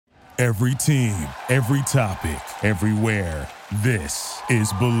Every team, every topic, everywhere. This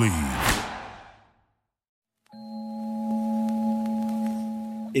is Believe.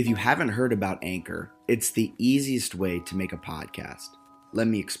 If you haven't heard about Anchor, it's the easiest way to make a podcast. Let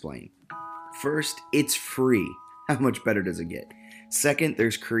me explain. First, it's free. How much better does it get? Second,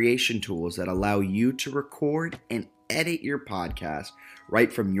 there's creation tools that allow you to record and edit your podcast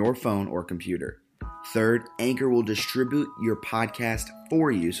right from your phone or computer. Third, Anchor will distribute your podcast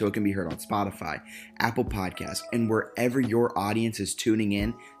for you so it can be heard on Spotify, Apple Podcasts, and wherever your audience is tuning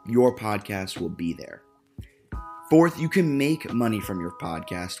in, your podcast will be there. Fourth, you can make money from your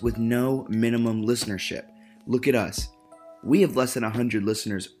podcast with no minimum listenership. Look at us. We have less than 100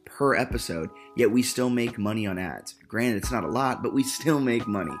 listeners per episode, yet we still make money on ads. Granted, it's not a lot, but we still make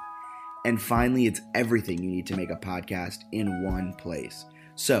money. And finally, it's everything you need to make a podcast in one place.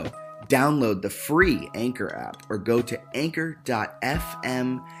 So, download the free Anchor app or go to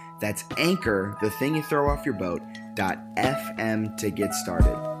anchor.fm. That's Anchor, the thing you throw off your boat, .fm to get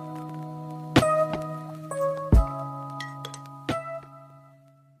started.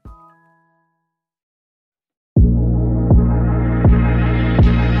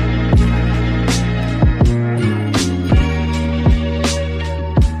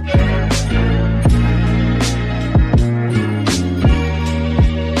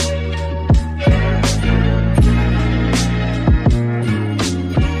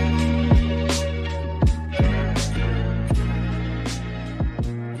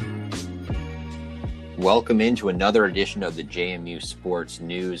 Welcome into another edition of the JMU Sports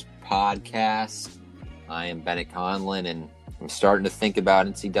News Podcast. I am Bennett Conlin, and I'm starting to think about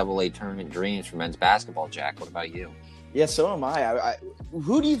NCAA tournament dreams for men's basketball. Jack, what about you? Yeah, so am I.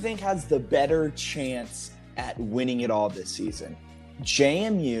 Who do you think has the better chance at winning it all this season?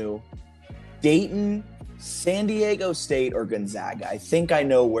 JMU, Dayton, San Diego State, or Gonzaga? I think I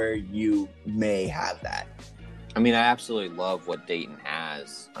know where you may have that. I mean, I absolutely love what Dayton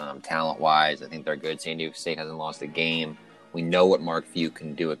has talent-wise. I think they're good. San Diego State hasn't lost a game. We know what Mark Few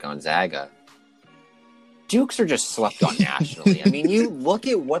can do at Gonzaga. Dukes are just slept on nationally. I mean, you look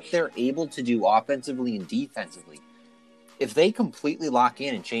at what they're able to do offensively and defensively. If they completely lock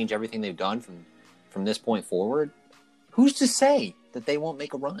in and change everything they've done from this point forward, who's to say that they won't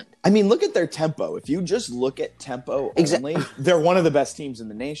make a run? I mean, look at their tempo. If you just look at tempo only, they're one of the best teams in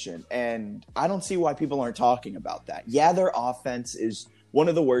the nation. And I don't see why people aren't talking about that. Yeah, their offense is one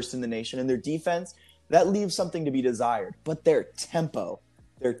of the worst in the nation, and their defense, that leaves something to be desired. But their tempo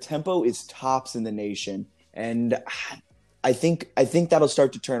is tops in the nation. And I think that'll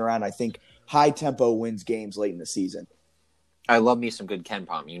start to turn around. I think high tempo wins games late in the season. I love me some good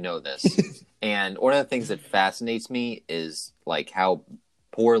KenPom. You know this. And one of the things that fascinates me is like how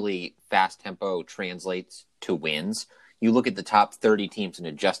poorly fast tempo translates to wins. You look at the top 30 teams in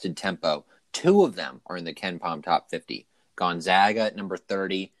adjusted tempo. 2 of them are in the KenPom top 50. Gonzaga at number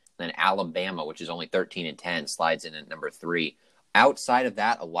 30, then Alabama, which is only 13-10, slides in at number 3. Outside of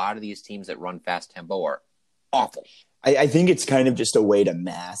that, a lot of these teams that run fast tempo are awful. I think it's kind of just a way to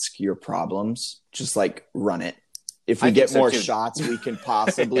mask your problems. Just like run it. If we get more shots, we can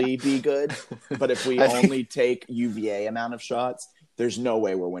possibly be good. But if we only take UVA amount of shots, there's no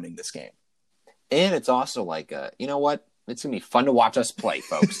way we're winning this game. And it's also like, you know what? It's going to be fun to watch us play,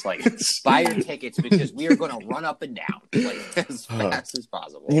 folks. Like, buy your tickets because we are going to run up and down like, as fast as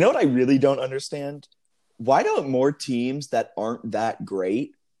possible. You know what I really don't understand? Why don't more teams that aren't that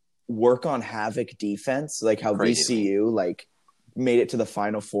great work on havoc defense? Like how VCU, like, made it to the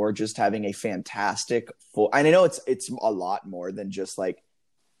Final Four just having a fantastic full. And I know it's a lot more than just like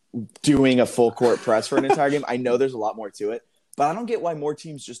doing a full court press for an entire game. I know there's a lot more to it, but I don't get why more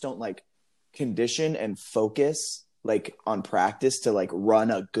teams just don't like condition and focus like on practice to like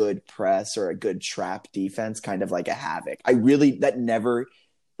run a good press or a good trap defense, kind of like a havoc. That never,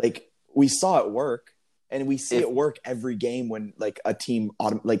 like, we saw it work, and we see it work every game when like a team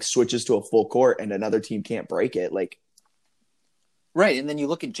like switches to a full court and another team can't break it. Like, right, and then you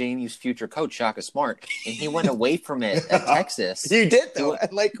look at JMU's future coach, Shaka Smart, and he went away from it at Texas. You did, though.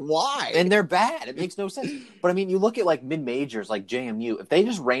 Like, why? And they're bad. It makes no sense. But, I mean, you look at, like, mid-majors like JMU. If they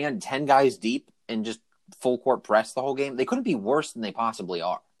just ran 10 guys deep and just full-court press the whole game, they couldn't be worse than they possibly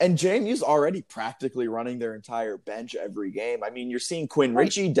are. And JMU's already practically running their entire bench every game. I mean, you're seeing Quinn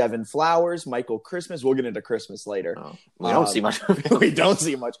Ritchie, Devin Flowers, Michael Christmas. We'll get into Christmas later. Oh, we don't see much. We don't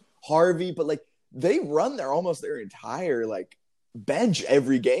see much. Harvey, but, like, they run almost their entire, like, bench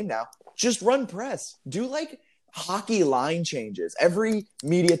every game now. Just run press. Do like hockey line changes. Every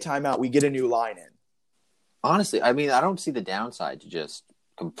media timeout, we get a new line in. Honestly, I mean, I don't see the downside to just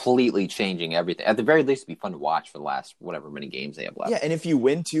completely changing everything. At the very least, it'd be fun to watch for the last whatever many games they have left. Yeah, and if you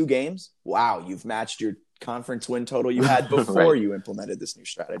win 2 games, wow, you've matched your conference win total you had before you implemented this new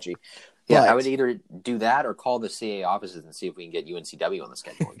strategy. Yeah, I would either do that or call the CAA offices and see if we can get UNCW on the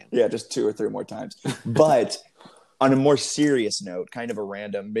schedule again. Yeah, just 2 or 3 more times. But on a more serious note, kind of a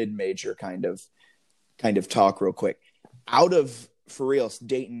random mid-major kind of talk real quick. Out of, for real,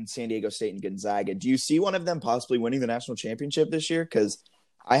 Dayton, San Diego State, and Gonzaga, do you see one of them possibly winning the national championship this year? Because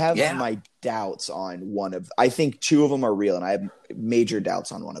I have my doubts on one of – I think 2 of them are real, and I have major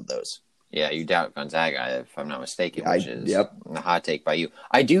doubts on one of those. Yeah, you doubt Gonzaga, if I'm not mistaken, which is a hot take by you.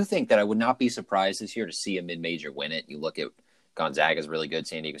 I do think that I would not be surprised this year to see a mid-major win it. You look at Gonzaga's really good,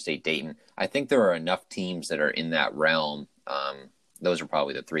 San Diego State, Dayton. I think there are enough teams that are in that realm. Those are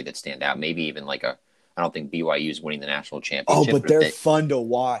probably the 3 that stand out. Maybe even I don't think BYU is winning the national championship. Oh, but they're fun to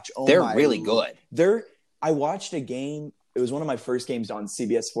watch. Oh, they're really good. I watched a game. It was one of my first games on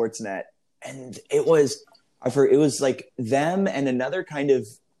CBS Sportsnet, and it was like them and another kind of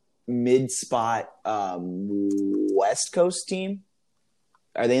mid-spot West Coast team.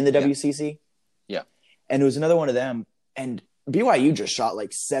 Are they in the WCC? Yeah. And it was another one of them. And BYU just shot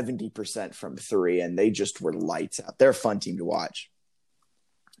like 70% from 3, and they just were lights out. They're a fun team to watch.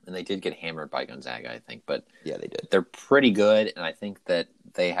 And they did get hammered by Gonzaga, I think. But yeah, they did. They're pretty good, and I think that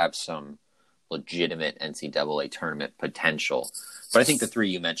they have some legitimate NCAA tournament potential. But I think the 3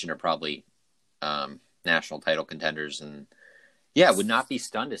 you mentioned are probably national title contenders. And yeah, would not be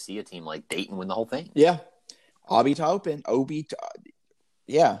stunned to see a team like Dayton win the whole thing. Yeah. Obi Toppin.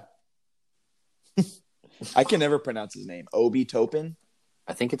 Yeah. I can never pronounce his name. Obi Toppin?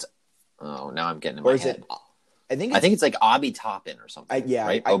 I think it's – oh, now I'm getting in my head. I think it's like Obi Toppin or something.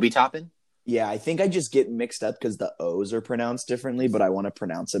 Right? Obi Toppin? Yeah, I think I just get mixed up because the O's are pronounced differently, but I want to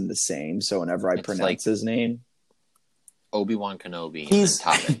pronounce them the same. So whenever I pronounce his name, Obi-Wan Kenobi. He's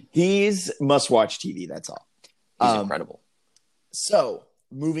Toppin. He's must-watch TV. That's all. He's incredible. So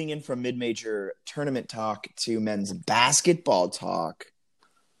moving in from mid-major tournament talk to men's basketball talk.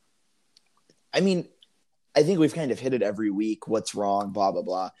 I mean, I think we've kind of hit it every week. What's wrong? Blah, blah,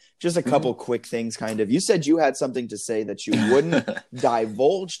 blah. Just a couple quick things, kind of. You said you had something to say that you wouldn't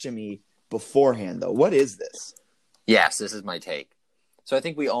divulge to me beforehand, though. What is this? Yes, this is my take. So I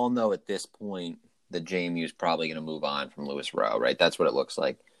think we all know at this point that JMU is probably going to move on from Lewis Rowe, right? That's what it looks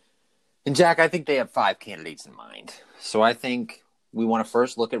like. And, Jack, I think they have 5 candidates in mind. So I think we want to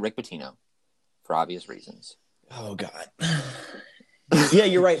first look at Rick Pitino for obvious reasons. Oh, God. Yeah,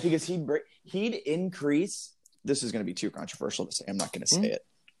 you're right, because he'd increase. This is going to be too controversial to say. I'm not going to say it.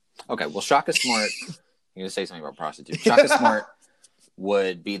 Okay, well, Shaka Smart, you're going to say something about prostitutes. Shaka Smart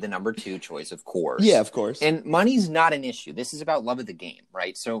would be the number 2 choice, of course. Yeah, of course. And money's not an issue. This is about love of the game,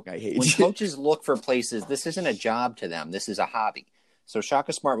 right? So when coaches look for places, this isn't a job to them. This is a hobby. So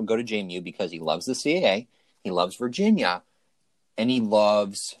Shaka Smart would go to JMU because he loves the CAA, he loves Virginia, and he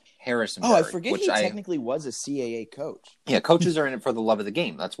loves Harrisonburg. Oh, I forget he technically was a CAA coach. Yeah, coaches are in it for the love of the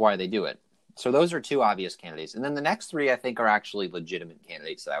game. That's why they do it. So those are 2 obvious candidates. And then the next 3, I think, are actually legitimate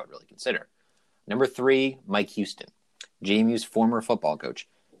candidates that I would really consider. Number 3, Mike Houston, JMU's former football coach.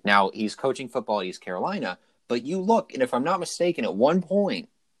 Now, he's coaching football at East Carolina, but you look, and if I'm not mistaken, at one point,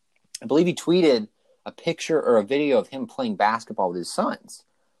 I believe he tweeted a picture or a video of him playing basketball with his sons.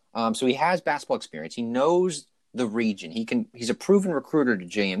 So he has basketball experience. He knows the region. He's a proven recruiter to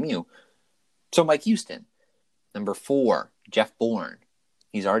JMU. So Mike Houston. Number 4, Jeff Bourne.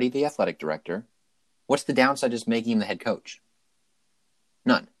 He's already the athletic director. What's the downside just making him the head coach?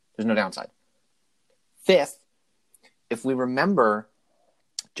 None. There's no downside. 5th, if we remember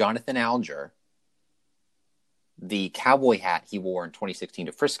Jonathan Alger, the cowboy hat he wore in 2016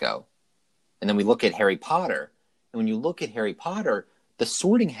 to Frisco, and then we look at Harry Potter, and when you look at Harry Potter, the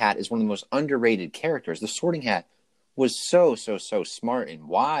Sorting Hat is one of the most underrated characters. The Sorting Hat was so smart and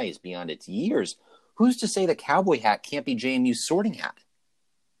wise beyond its years. Who's to say that cowboy hat can't be JMU's Sorting Hat?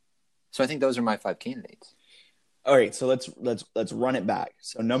 So I think those are my 5 candidates. All right, so let's run it back.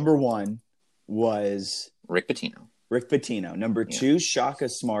 So number 1 was Rick Pitino. Number 2, Shaka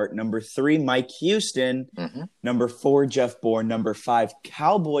Smart. Number 3, Mike Houston. Mm-hmm. Number 4, Jeff Bourne. Number 5,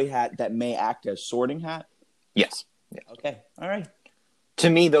 cowboy hat that may act as sorting hat. Yes. Yeah. Okay. All right. To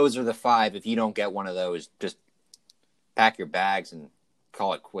me, those are the 5. If you don't get one of those, just pack your bags and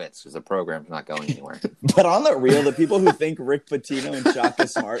call it quits because the program's not going anywhere. But on the real, the people who think Rick Pitino and Shaka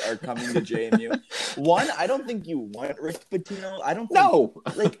Smart are coming to JMU, one, I don't think you want Rick Pitino. I don't think, No.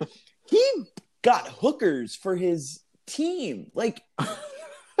 Like, he got hookers for his team. Like,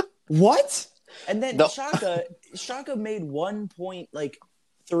 what? And then Shaka made 1.3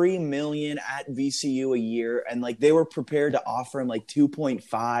 $3 million at VCU a year, and like they were prepared to offer him like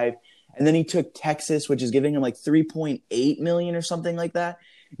 2.5, and then he took Texas, which is giving him like 3.8 million or something like that.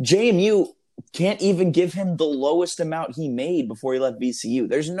 JMU can't even give him the lowest amount he made before he left VCU.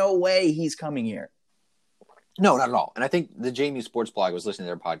 There's no way he's coming here. No, not at all. And I think the JMU Sports Blog was listening to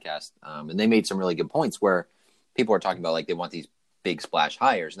their podcast, and they made some really good points where people are talking about like they want these big splash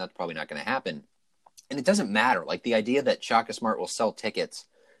hires, and that's probably not going to happen. And it doesn't matter. Like the idea that Shaka Smart will sell tickets,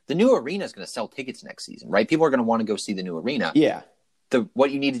 the new arena is going to sell tickets next season, right? People are going to want to go see the new arena. Yeah.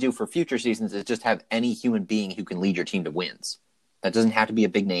 What you need to do for future seasons is just have any human being who can lead your team to wins. That doesn't have to be a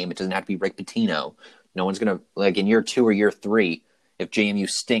big name. It doesn't have to be Rick Pitino. No one's going to, like in year 2 or year 3, if JMU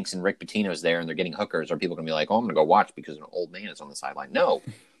stinks and Rick Pitino's there and they're getting hookers, are people going to be like, oh, I'm going to go watch because an old man is on the sideline? No.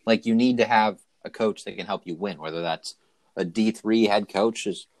 Like you need to have a coach that can help you win, whether that's a D3 head coach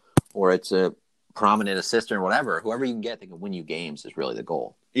or it's a prominent assistant or whatever. Whoever you can get that can win you games is really the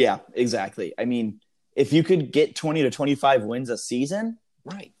goal. Yeah, exactly. I mean, if you could get 20 to 25 wins a season,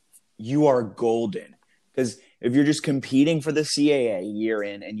 right, you are golden. Because if you're just competing for the CAA year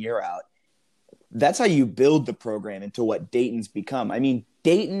in and year out, that's how you build the program into what Dayton's become. I mean,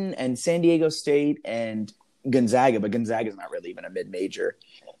 Dayton and San Diego State and Gonzaga, but Gonzaga's not really even a mid-major.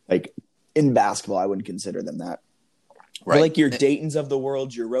 Like in basketball, I wouldn't consider them that. Right. Like your Daytons of the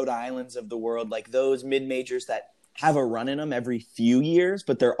world, your Rhode Islands of the world, like those mid-majors that have a run in them every few years,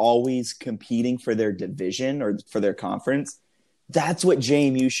 but they're always competing for their division or for their conference. That's what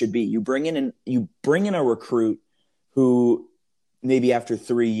JMU should be. You bring in a recruit who maybe after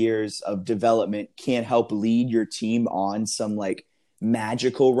 3 years of development can't help lead your team on some like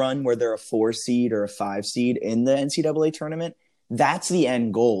magical run where they're a 4 seed or a 5 seed in the NCAA tournament. That's the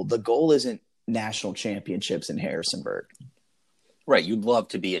end goal. The goal isn't national championships in Harrisonburg. Right. You'd love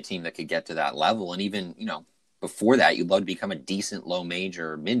to be a team that could get to that level. And even, before that, you'd love to become a decent low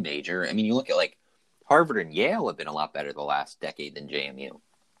major, mid major. I mean, you look at like Harvard and Yale have been a lot better the last decade than JMU.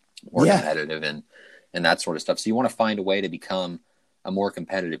 More competitive and that sort of stuff. So you want to find a way to become a more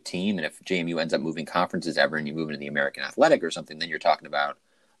competitive team. And if JMU ends up moving conferences ever and you move into the American Athletic or something, then you're talking about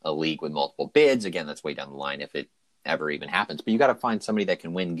a league with multiple bids. Again, that's way down the line if it ever even happens. But you got to find somebody that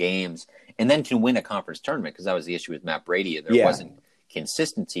can win games and then can win a conference tournament, because that was the issue with Matt Brady. There wasn't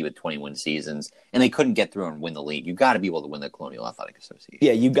consistency with 21 seasons, and they couldn't get through and win the league. You got to be able to win the Colonial Athletic Association.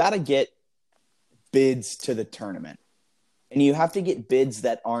 Yeah, you got to get bids to the tournament, and you have to get bids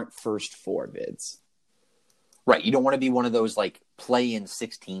that aren't first 4 bids. Right. You don't want to be one of those like play-in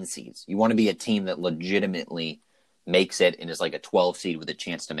 16 seeds. You want to be a team that legitimately makes it and is like a 12 seed with a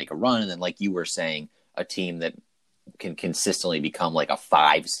chance to make a run, and then like you were saying, a team that can consistently become like a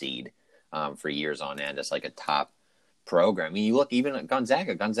 5 seed for years on end as like a top program. I mean, you look even at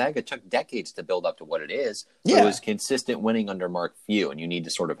Gonzaga. Gonzaga took decades to build up to what it is. So it was consistent winning under Mark Few, and you need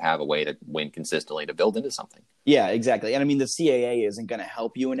to sort of have a way to win consistently to build into something. Yeah, exactly. And I mean, the CAA isn't going to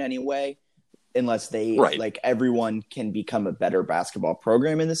help you in any way unless they like everyone can become a better basketball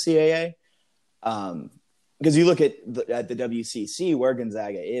program in the CAA. Because you look at the WCC where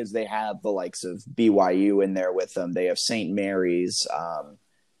Gonzaga is, they have the likes of BYU in there with them. They have St. Mary's.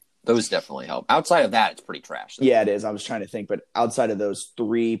 Those definitely help. Outside of that, it's pretty trash. Yeah, it is. I was trying to think, but outside of those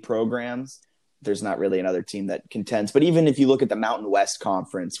 3 programs, there's not really another team that contends. But even if you look at the Mountain West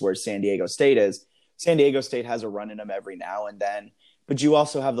Conference where San Diego State is, San Diego State has a run in them every now and then. But you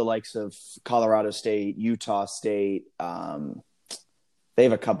also have the likes of Colorado State, Utah State. They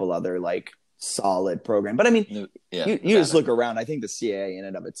have a couple other like solid program. But I mean, you just look around. I think the CAA in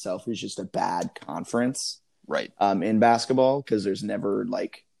and of itself is just a bad conference, right? In basketball, because there's never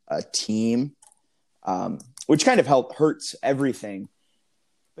like a team, which kind of hurts everything.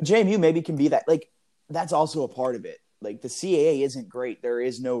 But JMU maybe can be that. Like that's also a part of it. Like the CAA isn't great. There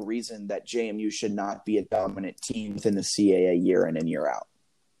is no reason that JMU should not be a dominant team within the CAA year in and year out.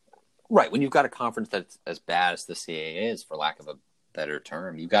 Right. When you've got a conference that's as bad as the CAA is, for lack of a better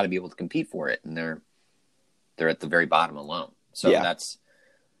term, you've got to be able to compete for it, and they're at the very bottom alone. So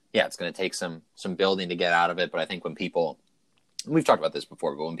it's going to take some building to get out of it. But I think when people, we've talked about this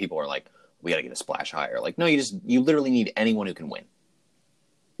before, but when people are like, we got to get a splash higher, like, no, you literally need anyone who can win.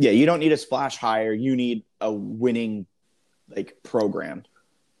 Yeah, you don't need a splash higher. You need a winning like program.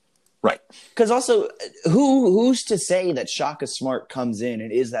 Right. Because also, who's to say that Shaka Smart comes in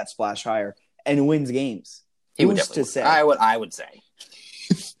and is that splash higher and wins games? He would definitely. Say? I would say.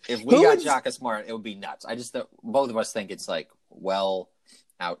 If we got Shaka Smart, it would be nuts. I just both of us think it's like well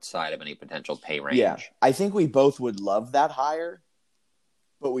outside of any potential pay range. Yeah, I think we both would love that hire,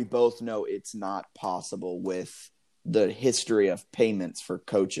 but we both know it's not possible with the history of payments for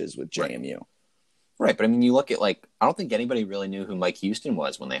coaches with JMU. Right, but I mean, you look at I don't think anybody really knew who Mike Houston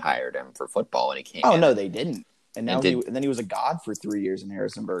was when they hired him for football, and he came. Oh no, they didn't. And now then he was a god for 3 years in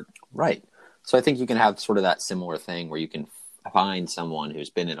Harrisonburg. Right. So I think you can have sort of that similar thing where you can find someone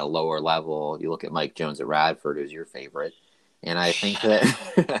who's been at a lower level. You look at Mike Jones at Radford, who's your favorite, and I think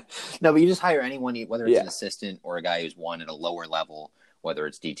that no, but you just hire anyone, whether it's an assistant or a guy who's won at a lower level, whether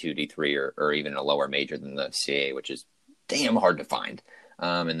it's D2, D3, or even a lower major than the CAA, which is damn hard to find.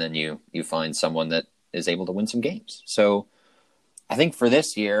 And then you find someone that is able to win some games. So I think for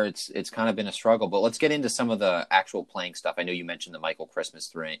this year, it's kind of been a struggle. But let's get into some of the actual playing stuff. I know you mentioned the Michael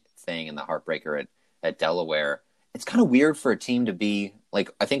Christmas thing and the heartbreaker at Delaware. It's kind of weird for a team to be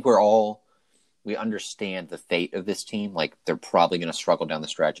I think we understand the fate of this team. They're probably going to struggle down the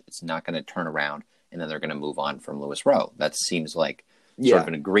stretch. It's not going to turn around, and then they're going to move on from Lewis Rowe. That seems like sort of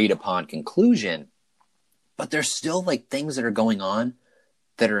an agreed upon conclusion. But there's still things that are going on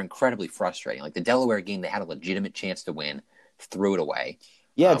that are incredibly frustrating. The Delaware game, they had a legitimate chance to win, threw it away.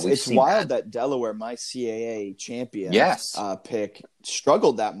 Yeah, it's wild that Delaware, my CAA champion pick,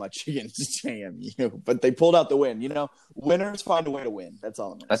 struggled that much against JMU, but they pulled out the win. Winners find a way to win. That's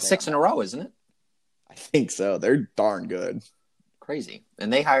all I'm going to say. That's 6 in a row, isn't it? I think so. They're darn good. Crazy.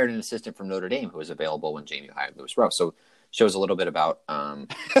 And they hired an assistant from Notre Dame who was available when JMU hired Lewis Rowe. So shows a little bit about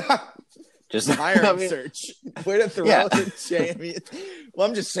just hiring search. Way to throw it to JMU. Well,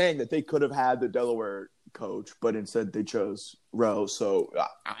 I'm just saying that they could have had the Delaware coach, but instead they chose Rowe. So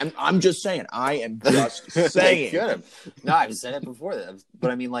I'm just saying. I am just saying. They could have. No, I've said it before.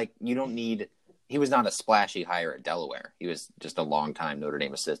 But I mean, you don't need. He was not a splashy hire at Delaware. He was just a long-time Notre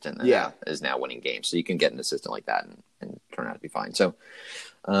Dame assistant that is now winning games. So you can get an assistant like that and turn out to be fine. So,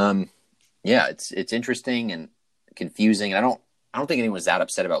 it's interesting and confusing. And I don't think anyone was that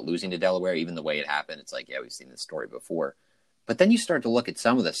upset about losing to Delaware, even the way it happened. It's we've seen this story before. But then you start to look at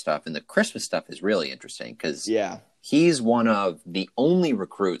some of this stuff, and the Christmas stuff is really interesting because he's one of the only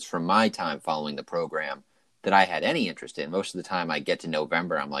recruits from my time following the program that I had any interest in. Most of the time I get to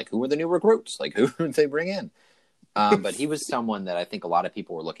November, I'm like, who are the new recruits? Who did they bring in? But he was someone that I think a lot of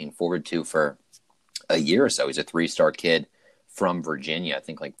people were looking forward to for a year or so. He's a 3-star kid from Virginia, I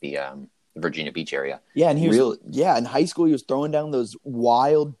think the Virginia Beach area. Yeah, and he was in high school he was throwing down those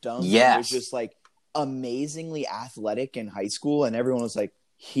wild dunks. Yes. He was just amazingly athletic in high school, and everyone was like,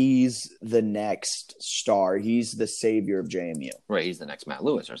 he's the next star. He's the savior of JMU. Right, he's the next Matt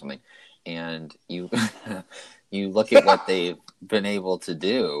Lewis or something. And you look at what they've been able to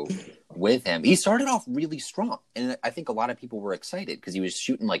do with him. He started off really strong, and I think a lot of people were excited because he was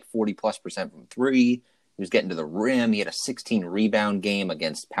shooting 40+% from 3. He was getting to the rim. He had a 16 rebound game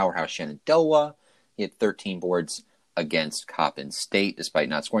against powerhouse Shenandoah. He had 13 boards against Coppin State despite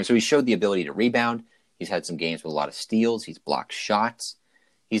not scoring. So he showed the ability to rebound. He's had some games with a lot of steals. He's blocked shots.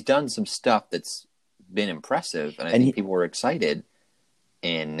 He's done some stuff that's been impressive, and I think people were excited.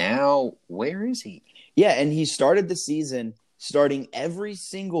 And now, where is he? Yeah, and he started the season starting every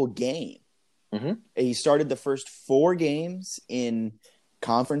single game. Mm-hmm. He started the first 4 games in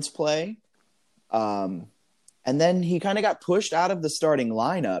conference play. And then he kind of got pushed out of the starting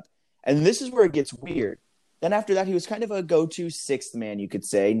lineup. And this is where it gets weird. Then after that, he was kind of a go-to 6th man, you could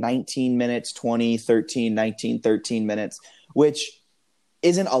say. 19 minutes, 20, 13, 19, 13 minutes, which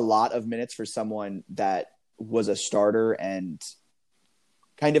isn't a lot of minutes for someone that was a starter and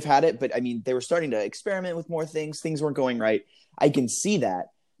kind of had it. But, I mean, they were starting to experiment with more things. Things weren't going right. I can see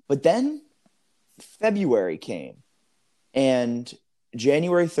that. But then February came. And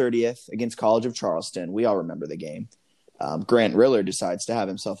January 30th against College of Charleston, we all remember the game. Grant Riller decides to have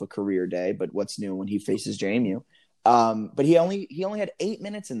himself a career day, but what's new when he faces JMU? But he only had 8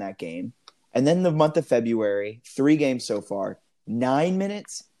 minutes in that game. And then the month of February, 3 games so far, 9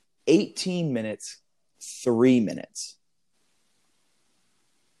 minutes, 18 minutes, 3 minutes.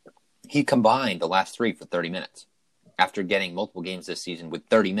 He combined the last 3 for 30 minutes after getting multiple games this season with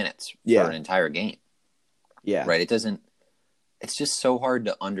 30 minutes for an entire game. Yeah. Right. It's just so hard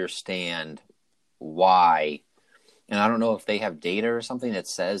to understand why. And I don't know if they have data or something that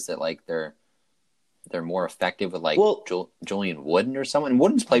says that they're more effective with Julian Wooden or someone. And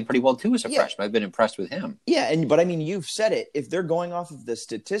Wooden's played pretty well too as a freshman. I've been impressed with him. Yeah, but I mean, you've said it. If they're going off of the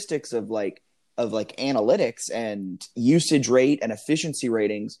statistics of analytics and usage rate and efficiency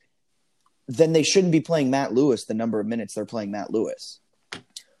ratings, then they shouldn't be playing Matt Lewis the number of minutes they're playing Matt Lewis.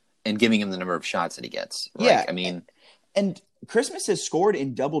 And giving him the number of shots that he gets. Right? Yeah. I mean, and Christmas has scored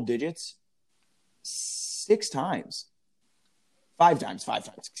in double digits 6 times. 5 times,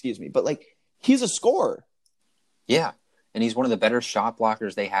 excuse me. But he's a scorer. Yeah. And he's one of the better shot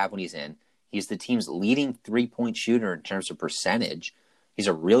blockers they have when he's in. He's the team's leading 3-point shooter in terms of percentage. He's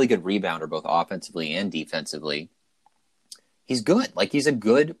a really good rebounder, both offensively and defensively. He's good. Like, he's a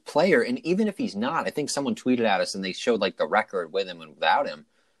good player. And even if he's not, I think someone tweeted at us and they showed like the record with him and without him.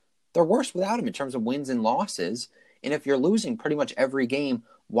 They're worse without him in terms of wins and losses. And if you're losing pretty much every game,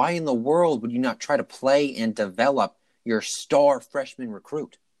 why in the world would you not try to play and develop your star freshman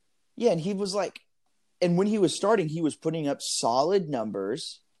recruit? Yeah, and he was like, and when he was starting, he was putting up solid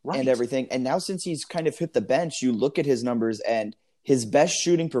numbers and everything. And now since he's kind of hit the bench, you look at his numbers, and his best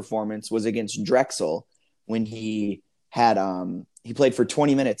shooting performance was against Drexel when he had he played for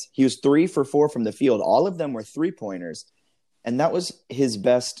 20 minutes. He was 3 for 4 from the field. All of them were 3-pointers. And that was his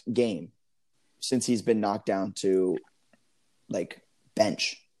best game since he's been knocked down to like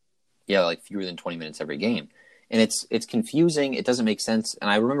bench. Yeah, like fewer than 20 minutes every game. And it's confusing. It doesn't make sense. And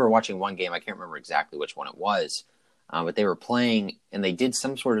I remember watching one game. I can't remember exactly which one it was. But they were playing, and they did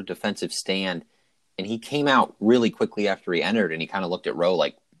some sort of defensive stand. And he came out really quickly after he entered, and he kind of looked at Rowe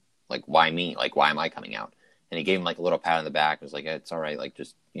like, why me? Like, why am I coming out? And he gave him like a little pat on the back. It was like, it's all right. Like,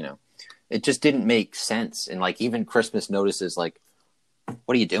 just, it just didn't make sense. And like, even Christmas notices, like,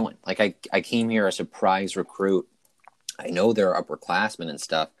 what are you doing? Like, I came here as a prize recruit. I know they're upperclassmen and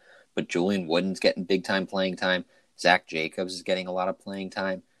stuff, but Julian Wooden's getting big time playing time. Zach Jacobs is getting a lot of playing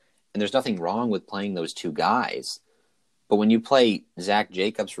time. And there's nothing wrong with playing those two guys. But when you play Zach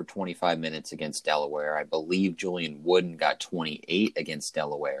Jacobs for 25 minutes against Delaware, I believe Julian Wooden got 28 against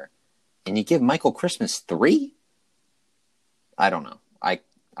Delaware, and you give Michael Christmas 3? I don't know.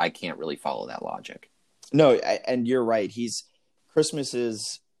 I can't really follow that logic. No, and you're right. Christmas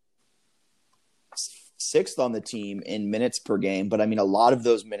is 6th on the team in minutes per game, but I mean, a lot of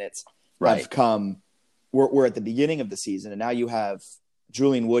those minutes have come. We're at the beginning of the season, and now you have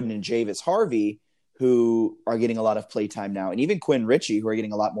Julian Wooden and Javis Harvey, who are getting a lot of playtime now, and even Quinn Ritchie, who are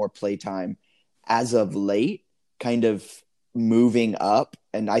getting a lot more playtime as of late, kind of moving up.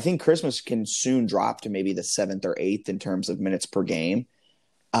 And I think Christmas can soon drop to maybe the 7th or 8th in terms of minutes per game.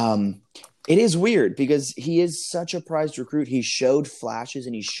 It is weird because he is such a prized recruit. He showed flashes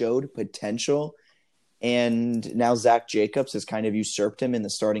and he showed potential. And now Zach Jacobs has kind of usurped him in the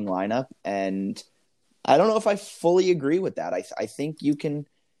starting lineup. And I don't know if I fully agree with that. I think you can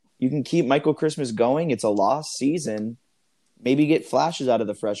keep Michael Christmas going. It's a lost season. Maybe get flashes out of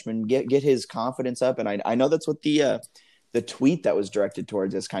the freshman, get his confidence up. And I know that's what the tweet that was directed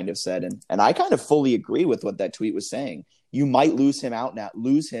towards us kind of said. And I kind of fully agree with what that tweet was saying. You might lose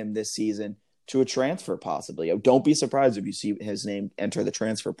him this season to a transfer possibly. Don't be surprised if you see his name enter the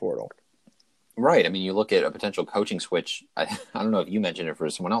transfer portal. Right. I mean, you look at a potential coaching switch. I don't know if you mentioned it for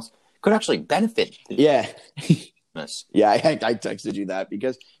someone else. Could actually benefit. Yeah. Yeah, I texted you that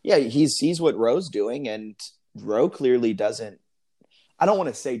because, yeah, he's what Rowe's doing, and Rowe clearly doesn't – I don't want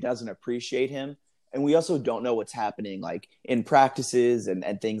to say doesn't appreciate him, and we also don't know what's happening, like, in practices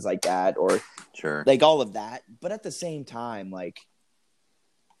and things like that, or like all of that. But at the same time, like,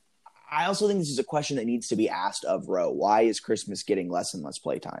 I also think this is a question that needs to be asked of Rowe. Why is Christmas getting less and less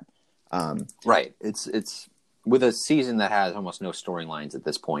playtime? Right. It's with a season that has almost no storylines at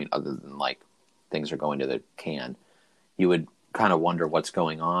this point other than, like, things are going to the can, you would kind of wonder what's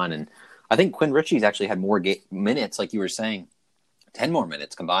going on. And I think Quinn Ritchie's actually had more minutes, like you were saying, 10 more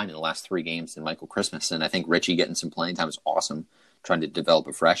minutes combined in the last 3 games than Michael Christmas. And I think Ritchie getting some playing time is awesome, trying to develop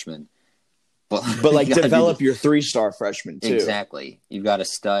a freshman. But like develop your 3-star freshman too. Exactly. You've got a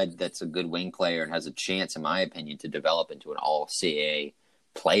stud that's a good wing player and has a chance, in my opinion, to develop into an all-CAA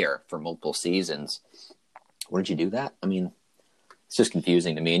player for multiple seasons. Wouldn't you do that? I mean, it's just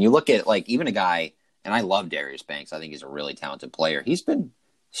confusing to me. And you look at, like, even a guy, and I love Darius Banks. I think he's a really talented player. He's been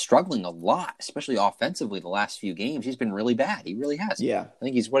struggling a lot, especially offensively the last few games. He's been really bad. He really has. Yeah. I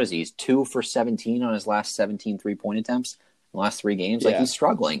think he's 2 for 17 on his last 17 3-point attempts in the last 3 games. Like, he's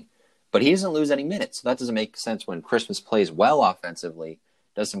struggling. But he doesn't lose any minutes. So that doesn't make sense when Christmas plays well offensively,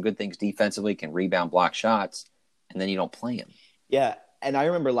 does some good things defensively, can rebound, block shots, and then you don't play him. Yeah. And I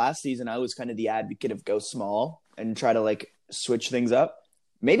remember last season I was kind of the advocate of go small and try to, like, switch things up.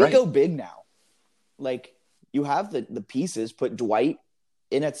 Maybe go big now. Like, you have the pieces. Put Dwight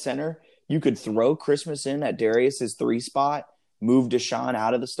in at center. You could throw Christmas in at Darius's 3 spot, move Deshaun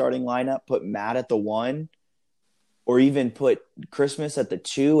out of the starting lineup, put Matt at the 1, or even put Christmas at the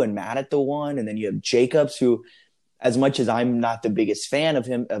 2 and Matt at the 1. And then you have Jacobs, who, as much as I'm not the biggest fan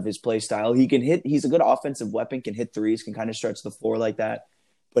of his play style, he's a good offensive weapon, can hit threes, can kind of stretch the floor like that.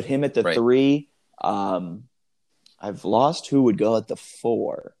 Put him at the 3. I've lost who would go at the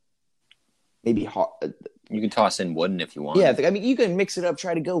 4. Maybe you can toss in Wooden if you want. Yeah, I mean, you can mix it up,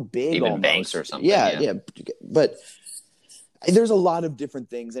 try to go big. Even almost. Banks or something. Yeah. But there's a lot of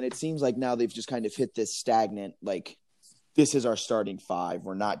different things, and it seems like now they've just kind of hit this stagnant, like, this is our starting five.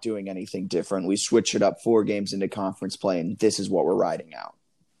 We're not doing anything different. We switch it up 4 games into conference play, and this is what we're riding out.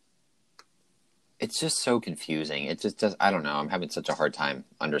 It's just so confusing. It just does. I don't know. I'm having such a hard time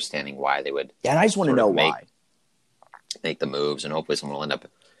understanding why they would. Yeah, and I just want to know why. Make the moves, and hopefully someone will end up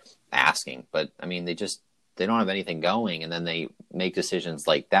asking. But I mean, they don't have anything going, and then they make decisions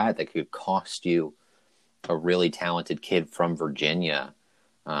like that could cost you a really talented kid from Virginia.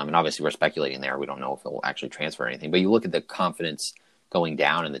 And obviously, we're speculating there. We don't know if he'll actually transfer anything. But you look at the confidence going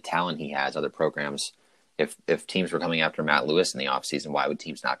down and the talent he has. Other programs, if teams were coming after Matt Lewis in the offseason, why would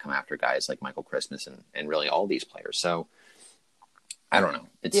teams not come after guys like Michael Christmas and really all these players? So I don't know.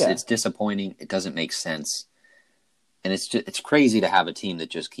 It's disappointing. It doesn't make sense. And it's crazy to have a team that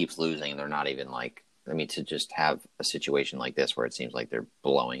just keeps losing. And they're not even to just have a situation like this where it seems like they're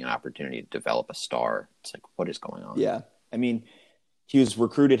blowing an opportunity to develop a star. It's like, what is going on? Yeah. I mean, he was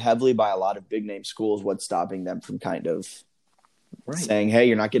recruited heavily by a lot of big name schools. What's stopping them from kind of saying, hey,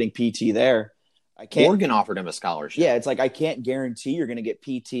 you're not getting PT there. Oregon offered him a scholarship. Yeah, it's like I can't guarantee you're going to get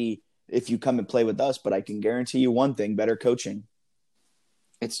PT if you come and play with us, but I can guarantee you one thing, better coaching.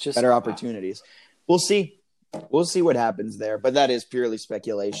 It's just better opportunities. We'll see. We'll see what happens there, but that is purely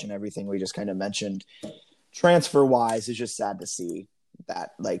speculation. Everything we just kind of mentioned transfer-wise is just sad to see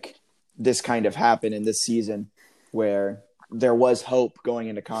that this kind of happen in this season where there was hope going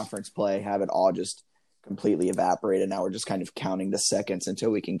into conference play, have it all just completely evaporated. Now we're just kind of counting the seconds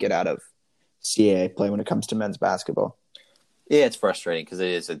until we can get out of CAA play when it comes to men's basketball. Yeah, it's frustrating because it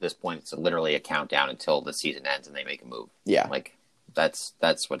is at this point. It's literally a countdown until the season ends and they make a move. Yeah, that's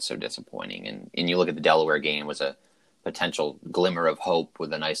what's so disappointing. And you look at the Delaware game was a potential glimmer of hope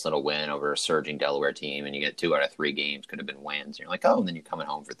with a nice little win over a surging Delaware team, and you get 2 out of 3 games could have been wins. And you're like, oh, and then you're coming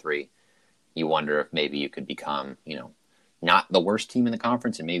home for 3. You wonder if maybe you could become, not the worst team in the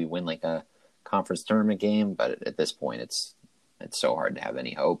conference and maybe win a conference tournament game. But at this point, it's so hard to have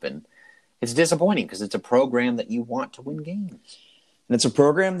any hope. And it's disappointing because it's a program that you want to win games. And it's a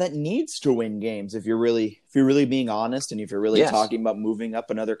program that needs to win games. If you're really being honest, and if you're really talking about moving up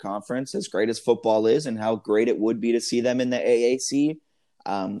another conference, as great as football is and how great it would be to see them in the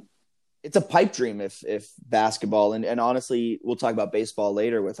AAC, it's a pipe dream if basketball, and honestly, we'll talk about baseball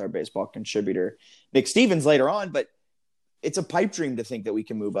later with our baseball contributor, Nick Stevens, later on, but it's a pipe dream to think that we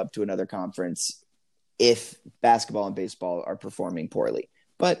can move up to another conference if basketball and baseball are performing poorly.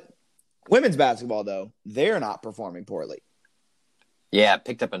 But women's basketball, though, they're not performing poorly. Yeah,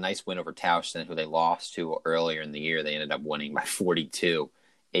 picked up a nice win over Towson, who they lost to earlier in the year. They ended up winning by 42,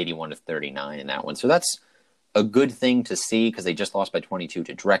 81-39 in that one. So that's a good thing to see because they just lost by 22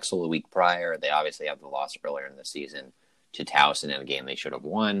 to Drexel a week prior. They obviously have the loss earlier in the season to Towson in a game they should have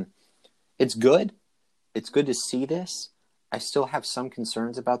won. It's good. It's good to see this. I still have some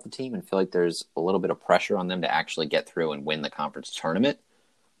concerns about the team and feel like there's a little bit of pressure on them to actually get through and win the conference tournament.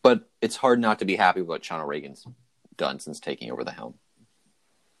 But it's hard not to be happy with what Sean O'Regan's done since taking over the helm.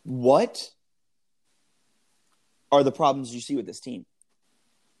 What are the problems you see with this team?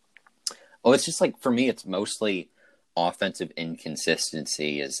 Oh, it's just for me, it's mostly offensive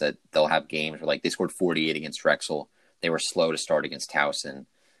inconsistency is that they'll have games where they scored 48 against Drexel. They were slow to start against Towson.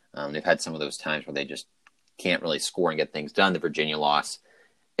 They've had some of those times where they just can't really score and get things done. The Virginia loss.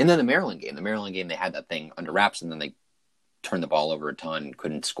 And then the Maryland game. They had that thing under wraps, and then they turned the ball over a ton,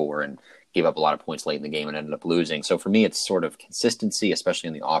 couldn't score, and gave up a lot of points late in the game and ended up losing. So for me, it's sort of consistency, especially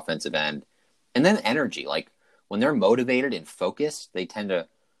on the offensive end. And then energy. When they're motivated and focused, they tend to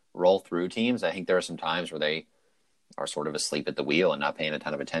roll through teams. I think there are some times where they are sort of asleep at the wheel and not paying a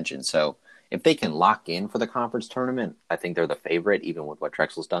ton of attention. So if they can lock in for the conference tournament, I think they're the favorite, even with what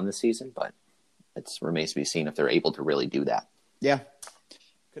Drexel's done this season. But it remains to be seen if they're able to really do that. Yeah.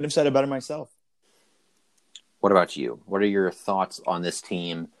 Couldn't have said it better myself. What about you? What are your thoughts on this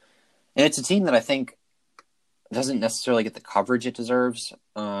team? And it's a team that I think doesn't necessarily get the coverage it deserves.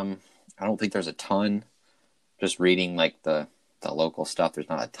 I don't think there's a ton. Just reading the local stuff, there's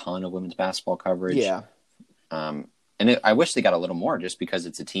not a ton of women's basketball coverage. Yeah. I wish they got a little more just because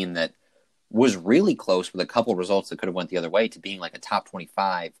it's a team that was really close with a couple of results that could have went the other way to being a top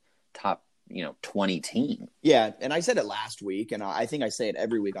 25, top 20 team. Yeah, and I said it last week, and I think I say it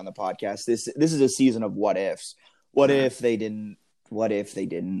every week on the podcast. This is a season of what ifs. What if they didn't? What if they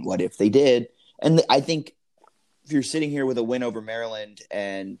didn't? What if they did? And I think if you're sitting here with a win over Maryland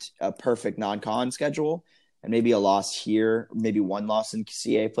and a perfect non-con schedule, and maybe a loss here, maybe one loss in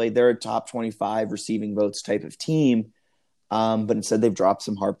CA play, they're a top 25 receiving votes type of team. But instead, they've dropped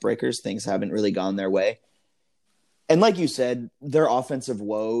some heartbreakers. Things haven't really gone their way. And like you said, their offensive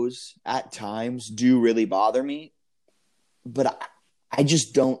woes at times do really bother me. But I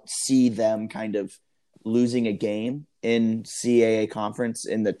just don't see them kind of losing a game in CAA conference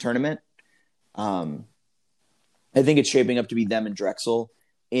in the tournament. I think it's shaping up to be them and Drexel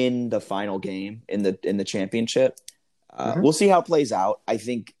in the final game in the championship. We'll see how it plays out. I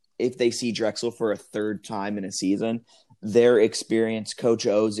think if they see Drexel for a third time in a season, their experience, Coach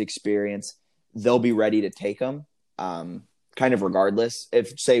O's experience, they'll be ready to take them. Kind of regardless.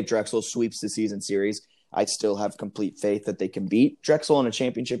 If Drexel sweeps the season series, I still have complete faith that they can beat Drexel in a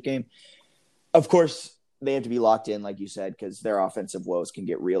championship game. Of course, they have to be locked in, like you said, because their offensive woes can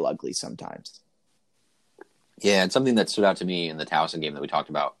get real ugly sometimes. Yeah, and something that stood out to me in the Towson game that we talked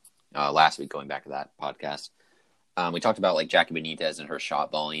about last week, going back to that podcast, we talked about like Jackie Benitez and her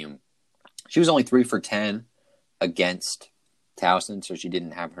shot volume. She was only 3 for 10 against Towson, so she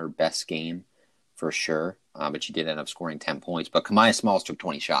didn't have her best game for sure, but she did end up scoring 10 points. But Kamaya Smalls took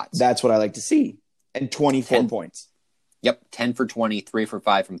 20 shots. That's what I like to see. And 24 points. Yep, 10 for 20, 3 for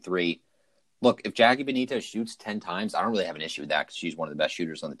 5 from 3. Look, if Jackie Benitez shoots 10 times, I don't really have an issue with that because she's one of the best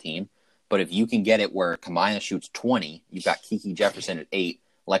shooters on the team. But if you can get it where Kamaya shoots 20, you've got Kiki Jefferson at 8,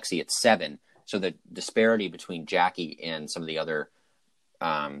 Lexi at 7. So the disparity between Jackie and some of the other,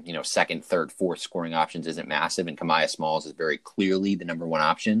 second, third, fourth scoring options isn't massive. And Kamaya Smalls is very clearly the number one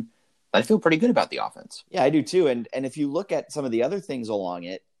option. But I feel pretty good about the offense. Yeah, I do too. And if you look at some of the other things along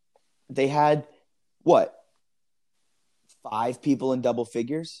it, they had, what, 5 people in double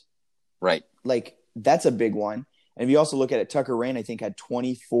figures? Right. Like, that's a big one. And if you also look at it, Tucker Rain, I think, had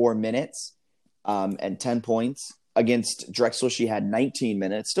 24 minutes and 10 points. Against Drexel, she had 19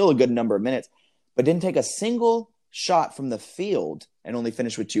 minutes, still a good number of minutes, but didn't take a single shot from the field and only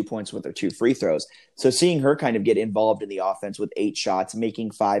finished with 2 points with her 2 free throws. So seeing her kind of get involved in the offense with 8 shots,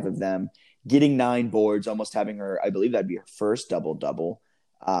 making 5 of them, getting 9 boards, almost having her, I believe that'd be her first double-double.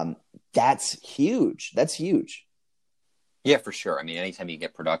 That's huge. That's huge. Yeah, for sure. I mean, anytime you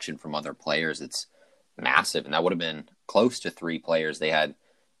get production from other players, it's massive. And that would have been close to 3 players. They had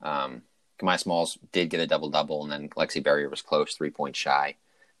Kamaya Smalls did get a double-double, and then Lexi Barrier was close, 3 points shy.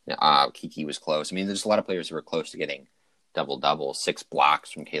 Kiki was close. I mean, there's a lot of players who were close to getting double-double, 6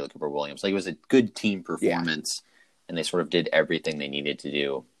 blocks from Kayla Cooper-Williams. Like, it was a good team performance, and they sort of did everything they needed to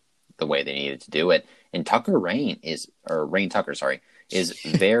do the way they needed to do it. And Rain Tucker is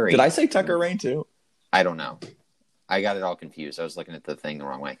very... Did I say Tucker Rain too? I don't know. I got it all confused. I was looking at the thing the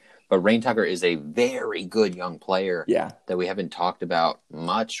wrong way. But Rain Tucker is a very good young player that we haven't talked about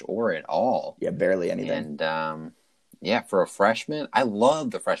much or at all. Yeah, barely anything. And, for a freshman, I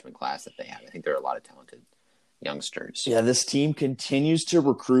love the freshman class that they have. I think there are a lot of talented youngsters. Yeah, this team continues to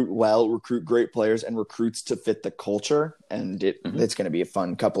recruit well, recruit great players, and recruits to fit the culture. And it's going to be a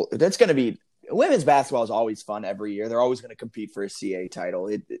fun couple. That's going to be – women's basketball is always fun every year. They're always going to compete for a CA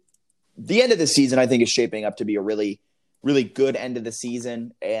title. The end of the season, I think, is shaping up to be a really, really good end of the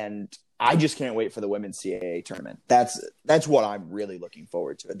season. And I just can't wait for the women's CAA tournament. That's what I'm really looking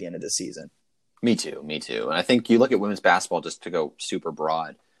forward to at the end of the season. Me too. And I think you look at women's basketball, just to go super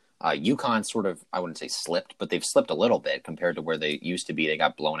broad, UConn sort of, I wouldn't say slipped, but they've slipped a little bit compared to where they used to be. They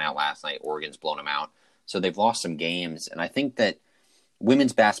got blown out last night. Oregon's blown them out. So they've lost some games. And I think that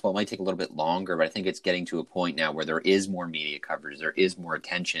women's basketball might take a little bit longer, but I think it's getting to a point now where there is more media coverage. There is more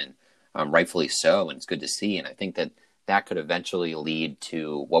attention, rightfully so, and it's good to see. And I think that could eventually lead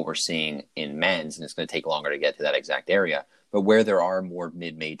to what we're seeing in men's, and it's going to take longer to get to that exact area. But where there are more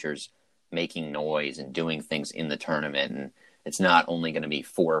mid-majors making noise and doing things in the tournament, and it's not only going to be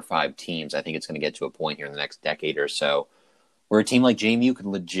 4 or 5 teams. I think it's going to get to a point here in the next decade or so where a team like JMU can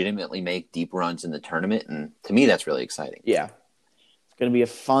legitimately make deep runs in the tournament, and to me, that's really exciting. Yeah. It's going to be a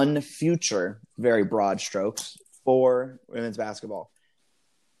fun future, very broad strokes, for women's basketball.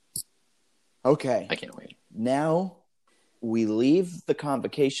 Okay. I can't wait. Now we leave the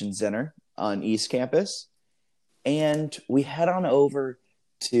Convocation Center on East Campus, and we head on over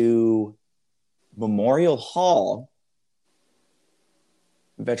to Memorial Hall,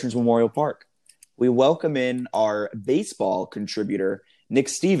 Veterans Memorial Park. We welcome in our baseball contributor, Nick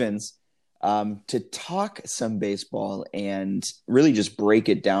Stevens, to talk some baseball and really just break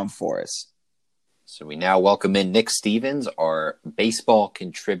it down for us. So we now welcome in Nick Stevens, our baseball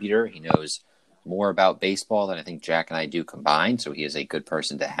contributor. He knows more about baseball than I think Jack and I do combined, so he is a good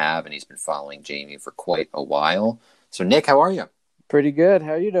person to have, and he's been following Jamie for quite a while. So, Nick, how are you? Pretty good.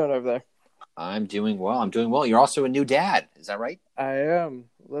 How are you doing over there? I'm doing well. You're also a new dad. Is that right? I am.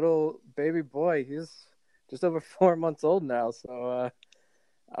 Little baby boy. He's just over 4 months old now, so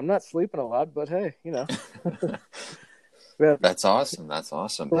I'm not sleeping a lot, but hey, Yeah. That's awesome.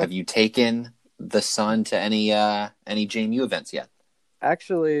 Have you taken the son to any JMU events yet?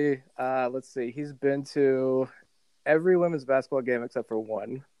 Actually, let's see. He's been to every women's basketball game except for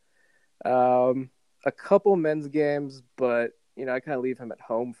one. a couple men's games, but I kind of leave him at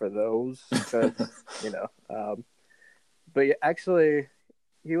home for those because But yeah, actually,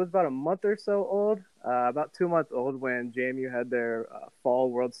 he was about a month or so old, about 2 months old when JMU had their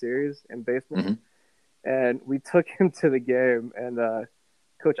fall World Series in baseball, and we took him to the game, and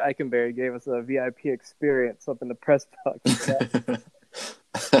Coach Eikenberry gave us a VIP experience up in the press box.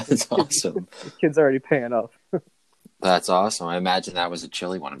 That's awesome. The kid's already paying off. That's awesome. I imagine that was a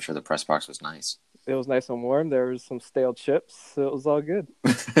chilly one. I'm sure the press box was nice. It was nice and warm. There was some stale chips. It was all good.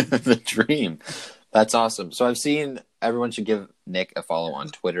 The dream. That's awesome. So I've seen everyone should give Nick a follow on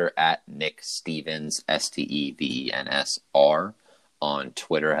Twitter at Nick Stevens, STEVENSR on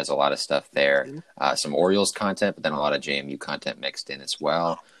Twitter. Has a lot of stuff there. Some Orioles content, but then a lot of JMU content mixed in as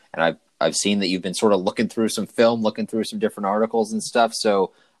well. And I've seen that you've been sort of looking through some film, looking through some different articles and stuff.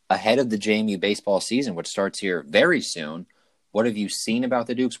 So ahead of the JMU baseball season, which starts here very soon, what have you seen about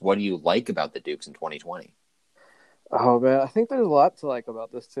the Dukes? What do you like about the Dukes in 2020? Oh, man, I think there's a lot to like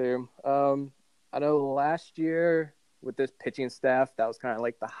about this team. I know last year with this pitching staff, that was kind of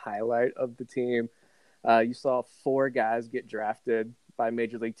like the highlight of the team. You saw 4 guys get drafted by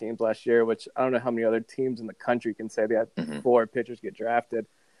major league teams last year, which I don't know how many other teams in the country can say they had 4 pitchers get drafted.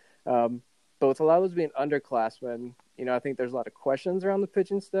 But with a lot of those being underclassmen, I think there's a lot of questions around the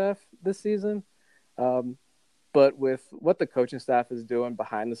pitching staff this season. But with what the coaching staff is doing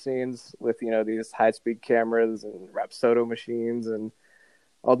behind the scenes with, these high-speed cameras and Rapsodo machines and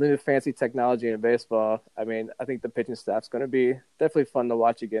all the new fancy technology in baseball, I think the pitching staff's going to be definitely fun to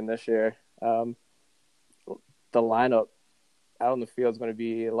watch again this year. The lineup out on the field is going to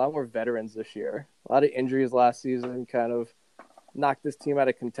be a lot more veterans this year. A lot of injuries last season kind of knocked this team out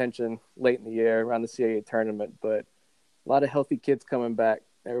of contention late in the year around the CAA tournament, but a lot of healthy kids coming back.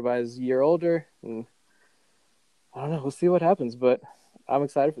 Everybody's a year older, and I don't know. We'll see what happens, but I'm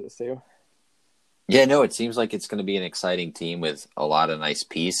excited for this team. Yeah, no, it seems like it's going to be an exciting team with a lot of nice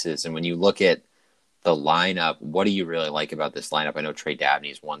pieces. And when you look at the lineup, what do you really like about this lineup? I know Trey Dabney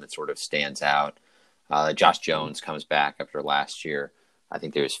is one that sort of stands out. Josh Jones comes back after last year. I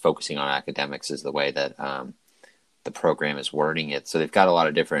think they're just focusing on academics is the way that the program is wording it. So they've got a lot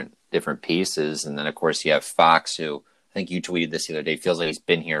of different pieces. And then, of course, you have Fox, who I think you tweeted this the other day, feels like he's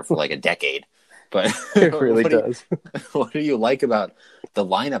been here for like a decade. But it really does. What do you like about the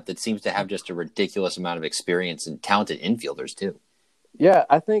lineup that seems to have just a ridiculous amount of experience and talented infielders too? Yeah,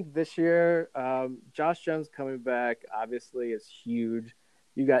 I think this year, Josh Jones coming back obviously is huge.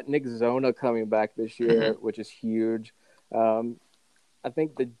 You got Nick Zona coming back this year, which is huge. I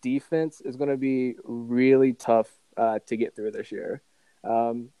think the defense is going to be really tough to get through this year.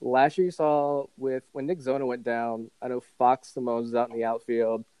 Last year you saw when Nick Zona went down, I know Fox Simones was out in the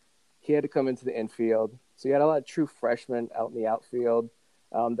outfield. He had to come into the infield. So you had a lot of true freshmen out in the outfield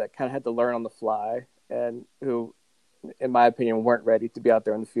that kind of had to learn on the fly and who, in my opinion, weren't ready to be out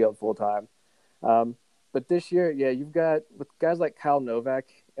there in the field full time. But this year, yeah, you've got with guys like Kyle Novak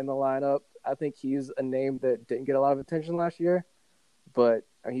in the lineup. I think he's a name that didn't get a lot of attention last year, but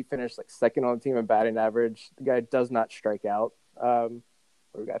he finished like second on the team in batting average. The guy does not strike out.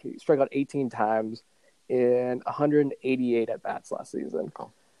 He struck out 18 times in 188 at bats last season.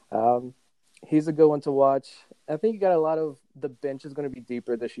 He's a good one to watch. I think you got a lot of the bench is going to be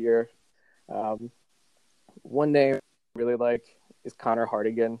deeper this year. One name I really like is Connor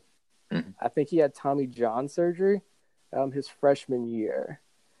Hardigan. I think he had Tommy John surgery his freshman year.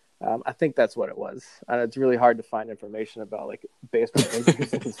 I think that's what it was. It's really hard to find information about like baseball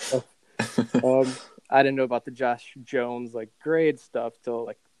injuries and stuff. I didn't know about the Josh Jones like grade stuff till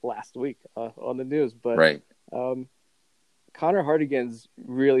like last week on the news, but right. Connor Hardigan's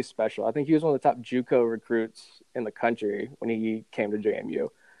really special. I think he was one of the top JUCO recruits in the country when he came to JMU.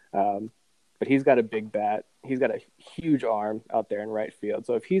 But he's got a big bat. He's got a huge arm out there in right field.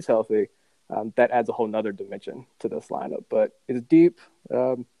 So if he's healthy, that adds a whole nother dimension to this lineup. But it's deep.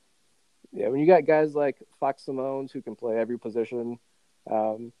 When you got guys like Fox Simones who can play every position,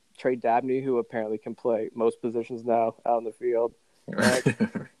 Trey Dabney who apparently can play most positions now out in the field.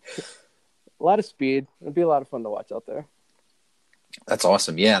 A lot of speed. It'd be a lot of fun to watch out there. That's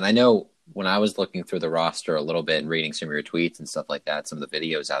awesome. Yeah, and I know when I was looking through the roster a little bit and reading some of your tweets and stuff like that, some of the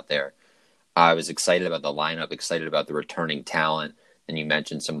videos out there, I was excited about the lineup, excited about the returning talent. And you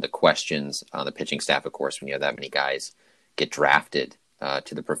mentioned some of the questions on the pitching staff, of course, when you have that many guys get drafted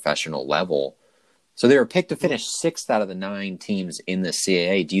to the professional level. So they were picked to finish 6th out of the 9 teams in the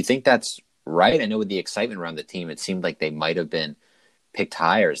CAA. Do you think that's right? I know with the excitement around the team, it seemed like they might have been picked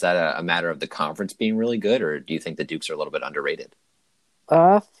higher. Is that a matter of the conference being really good, or do you think the Dukes are a little bit underrated?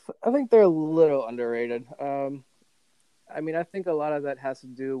 I think they're a little underrated. I think a lot of that has to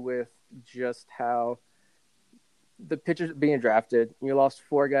do with just how the pitchers being drafted. You lost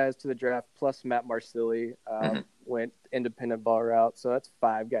 4 guys to the draft, plus Matt Marcilli went independent ball route. So that's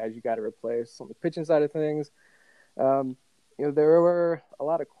 5 guys you got to replace on the pitching side of things. There were a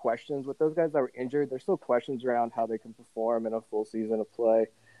lot of questions with those guys that were injured. There's still questions around how they can perform in a full season of play.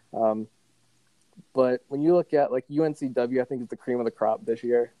 But when you look at like UNCW, I think is the cream of the crop this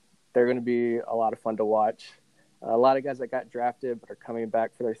year. They're going to be a lot of fun to watch. A lot of guys that got drafted but are coming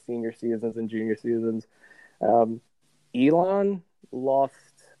back for their senior seasons and junior seasons. Elon lost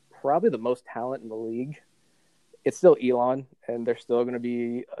probably the most talent in the league. It's still Elon, and they're still going to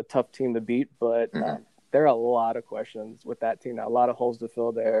be a tough team to beat, but there are a lot of questions with that team now, a lot of holes to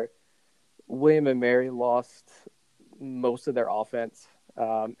fill there. William and Mary lost most of their offense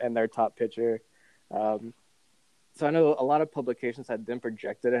and their top pitcher. So I know a lot of publications had them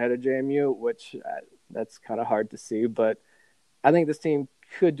projected ahead of JMU, which that's kind of hard to see, but I think this team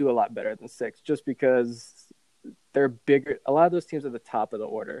could do a lot better than 6 just because they're bigger. A lot of those teams at the top of the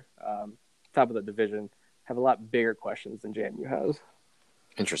order, top of the division, have a lot bigger questions than JMU has.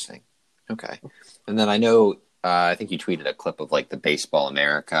 Interesting. Okay. And then I know, I think you tweeted a clip of like the Baseball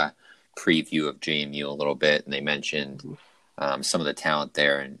America preview of JMU a little bit, and they mentioned some of the talent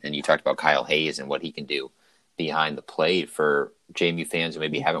there, and you talked about Kyle Hayes and what he can do behind the plate. For JMU fans who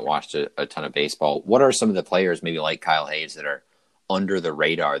maybe haven't watched a ton of baseball, what are some of the players maybe like Kyle Hayes that are under the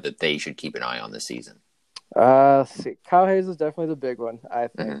radar that they should keep an eye on this season? Kyle Hayes is definitely the big one, I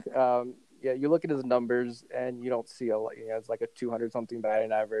think. You look at his numbers and you don't see a lot. It's like a 200-something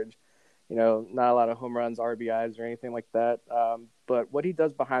batting average. Not a lot of home runs, RBIs, or anything like that. But what he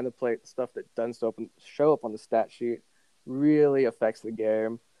does behind the plate, the stuff that doesn't show up on the stat sheet, really affects the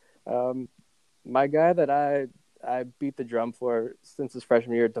game. My guy that I beat the drum for since his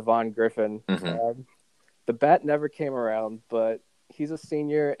freshman year, Devon Griffin, the bat never came around, but he's a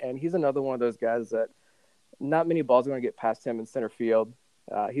senior, and he's another one of those guys that not many balls are going to get past him in center field.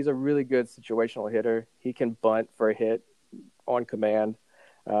 He's a really good situational hitter. He can bunt for a hit on command.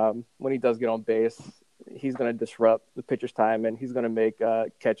 When he does get on base, he's going to disrupt the pitcher's time, and he's going to make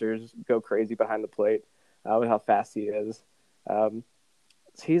catchers go crazy behind the plate with how fast he is. So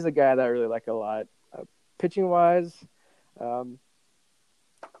he's a guy that I really like a lot. Pitching-wise, I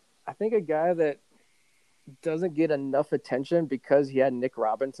think a guy that doesn't get enough attention because he had Nick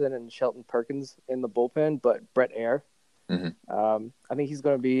Robinson and Shelton Perkins in the bullpen, but Brett Ayer. I think he's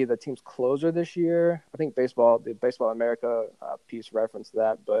going to be the team's closer this year. I think the Baseball America piece referenced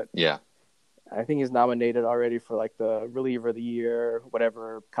that, but yeah, I think he's nominated already for like the reliever of the year,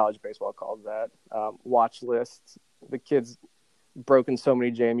 whatever college baseball calls that. Watch list. The kid's broken so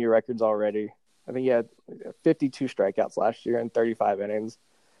many JMU records already. I think he had 52 strikeouts last year in 35 innings.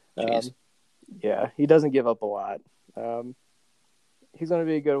 He doesn't give up a lot. He's going to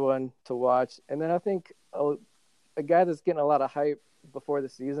be a good one to watch. And then I think a guy that's getting a lot of hype before the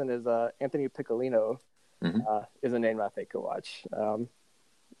season is Anthony Piccolino. Is a name I think to watch.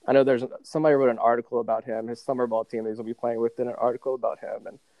 I know somebody wrote an article about him. His summer ball team he's going to be playing with did an article about him.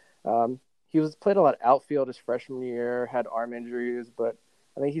 And he played a lot of outfield his freshman year, had arm injuries, but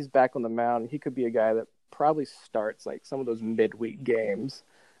I think he's back on the mound. He could be a guy that probably starts like some of those midweek games.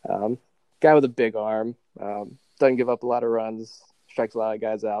 Guy with a big arm, doesn't give up a lot of runs, strikes a lot of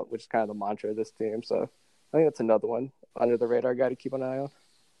guys out, which is kind of the mantra of this team. So I think that's another one under the radar guy to keep an eye on.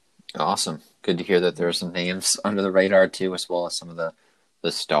 Awesome. Good to hear that there are some names under the radar too, as well as some of the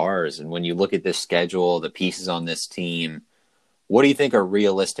stars. And when you look at this schedule, the pieces on this team, what do you think are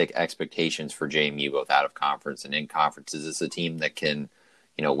realistic expectations for JMU, both out of conference and in conference? Is this a team that can,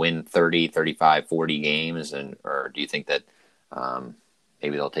 win 30, 35, 40 games? Or do you think that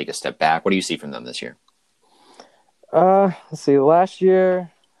maybe they'll take a step back? What do you see from them this year? Let's see. Last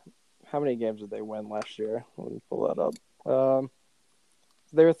year, how many games did they win last year? Let me pull that up.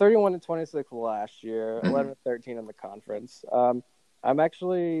 They were 31-26 last year, 11-13 in the conference. I'm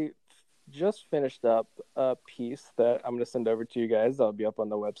actually just finished up a piece that I'm going to send over to you guys. That'll be up on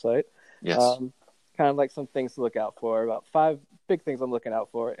the website. Yes. Kind of like some things to look out for, about 5 big things I'm looking out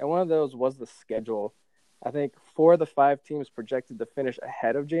for. And one of those was the schedule. I think 4 of the 5 teams projected to finish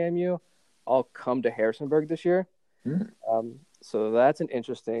ahead of JMU all come to Harrisonburg this year. So that's an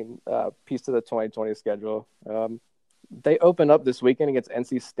interesting piece to the 2020 schedule. They open up this weekend against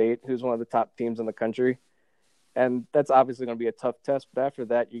NC State, who's one of the top teams in the country. And that's obviously going to be a tough test. But after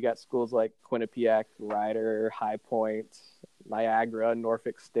that, you got schools like Quinnipiac, Rider, High Point, Niagara,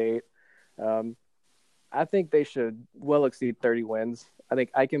 Norfolk State. I think they should well exceed 30 wins. I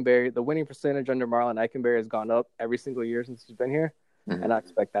think Eikenberry, the winning percentage under Marlon Eikenberry has gone up every single year since he's been here. And I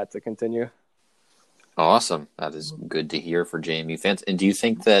expect that to continue. Awesome. That is good to hear for JMU fans. And do you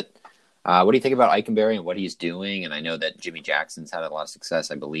think that What do you think about Eikenberry and what he's doing? And I know that Jimmy Jackson's had a lot of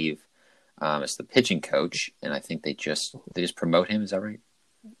success, I believe, as the pitching coach, and I think they just promote him. Is that right?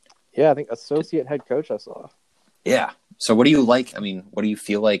 Yeah, I think associate head coach I saw. Yeah. So what do you like? I mean, what do you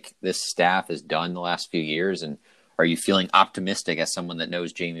feel like this staff has done the last few years? And are you feeling optimistic as someone that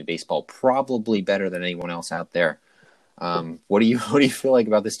knows JMU baseball probably better than anyone else out there? What do you feel like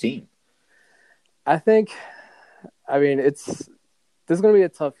about this team? I mean, this is going to be a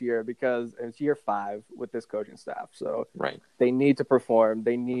tough year because it's year 5 with this coaching staff. So Right. They need to perform.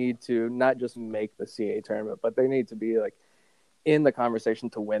 They need to not just make the CA tournament, but they need to be like in the conversation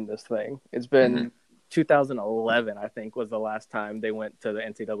to win this thing. It's been 2011, I think, was the last time they went to the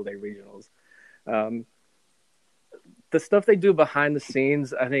NCAA regionals. The stuff they do behind the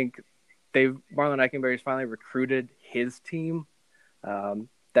scenes, I think Marlon Eikenberry's finally recruited his team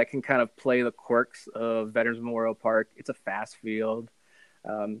that can kind of play the quirks of Veterans Memorial Park. It's a fast field.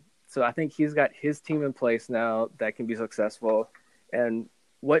 So I think he's got his team in place now that can be successful. And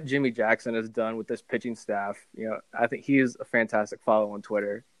what Jimmy Jackson has done with this pitching staff, I think he is a fantastic follow on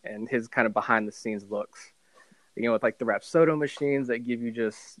Twitter, and his kind of behind the scenes looks, with like the Rapsodo machines that give you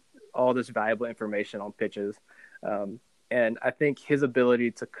just all this valuable information on pitches. And I think his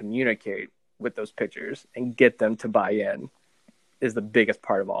ability to communicate with those pitchers and get them to buy in is the biggest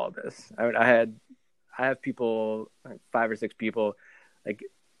part of all of this. I mean, I have people, like 5 or 6 people, like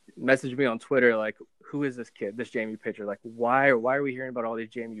message me on Twitter, like, who is this kid, this JMU pitcher? Like, why are we hearing about all these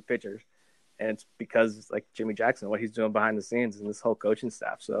JMU pitchers? And it's because, like, Jimmy Jackson, what he's doing behind the scenes and this whole coaching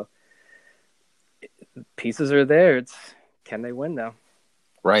staff. So pieces are there. Can they win now?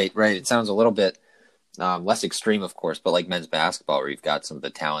 Right. It sounds a little bit less extreme, of course, but like men's basketball, where you've got some of the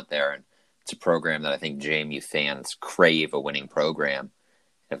talent there, and it's a program that I think JMU fans crave, a winning program.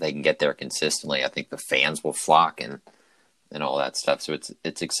 If they can get there consistently, I think the fans will flock and all that stuff. So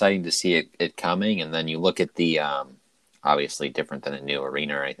it's exciting to see it coming. And then you look at the obviously different than a new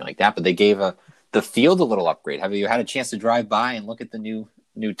arena or anything like that, but they gave the field a little upgrade. Have you had a chance to drive by and look at the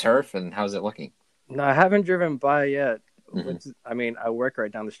new turf, and how's it looking? No, I haven't driven by yet. I mean, I work right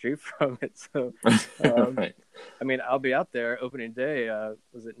down the street from it, so Right. I mean, I'll be out there opening day.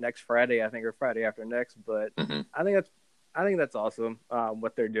 Was it next Friday? I think, or Friday after next. But I think that's awesome.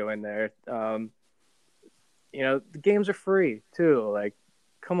 What they're doing there. The games are free too. Like,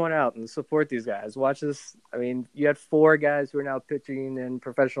 come on out and support these guys. Watch this. I mean, you had 4 guys who are now pitching in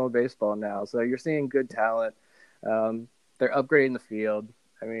professional baseball now, so you're seeing good talent. They're upgrading the field.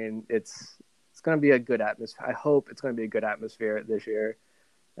 I mean, it's going to be a good atmosphere. I hope it's going to be a good atmosphere this year.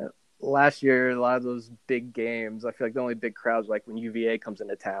 Last year, a lot of those big games, I feel like the only big crowds like when UVA comes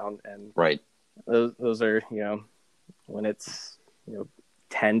into town, and Right. Those are, when it's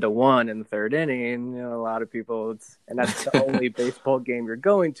 10-1 in the 3rd inning, a lot of people, and that's the only baseball game you're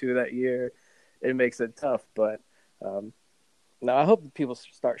going to that year. It makes it tough, but no, I hope people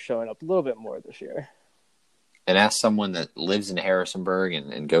start showing up a little bit more this year. And as someone that lives in Harrisonburg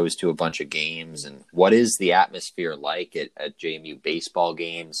and goes to a bunch of games, and what is the atmosphere like at JMU baseball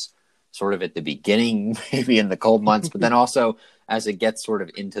games, sort of at the beginning, maybe in the cold months, but then also as it gets sort of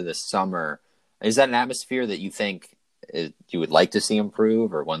into the summer, is that an atmosphere that you think you would like to see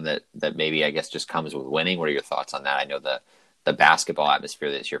improve, or one that maybe, I guess, just comes with winning? What are your thoughts on that? I know the basketball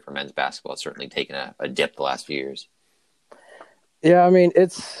atmosphere this year for men's basketball has certainly taken a dip the last few years. Yeah, I mean,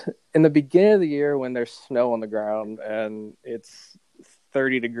 it's in the beginning of the year when there's snow on the ground and it's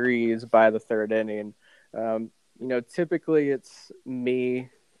 30 degrees by the 3rd inning. Typically it's me,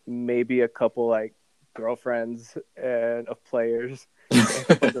 maybe a couple like girlfriends and of players, and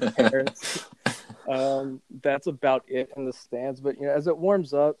the parents. That's about it in the stands. But as it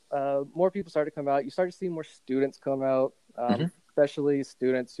warms up, more people start to come out. You start to see more students come out, especially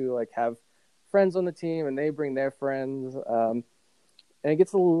students who like have friends on the team and they bring their friends. And it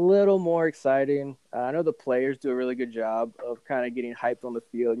gets a little more exciting. I know the players do a really good job of kind of getting hyped on the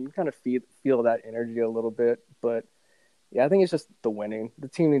field. You kind of feel that energy a little bit. But, yeah, I think it's just the winning. The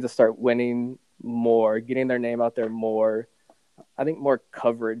team needs to start winning more, getting their name out there more. I think more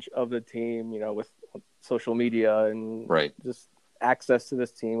coverage of the team, with social media and just access to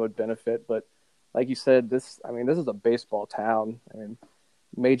this team would benefit. But like you said, this is a baseball town. I mean,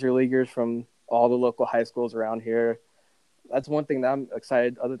 major leaguers from all the local high schools around here. That's one thing that I'm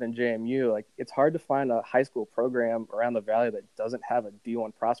excited, other than JMU. Like, it's hard to find a high school program around the Valley that doesn't have a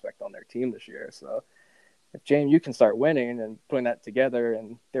D1 prospect on their team this year. So if JMU can start winning and putting that together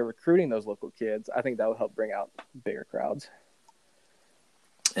and they're recruiting those local kids, I think that will help bring out bigger crowds.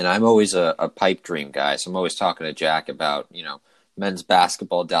 And I'm always a pipe dream guy. So I'm always talking to Jack about, men's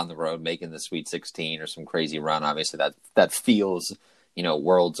basketball down the road, making the Sweet 16 or some crazy run. Obviously that feels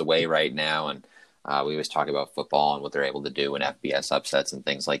worlds away right now. And we always talk about football and what they're able to do in FBS upsets and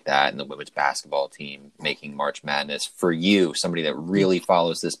things like that, and the women's basketball team making March Madness. For you, somebody that really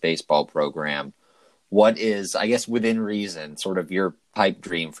follows this baseball program, what is, I guess, within reason, sort of your pipe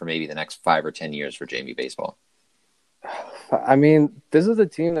dream for maybe the next 5 or 10 years for JMU baseball? I mean, this is a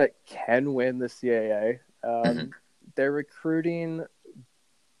team that can win the CAA. They're recruiting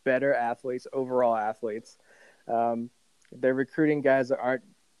better athletes, overall athletes. They're recruiting guys that aren't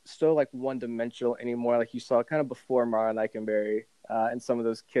so like one-dimensional anymore, like you saw kind of before Marlon Eichenberry and some of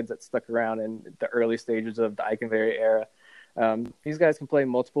those kids that stuck around in the early stages of the Eichenberry era. These guys can play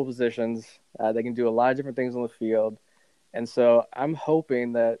multiple positions. They can do a lot of different things on the field. And so I'm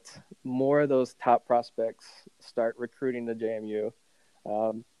hoping that more of those top prospects start recruiting to JMU.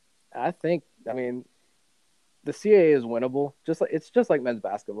 I mean, the CAA is winnable. It's just like men's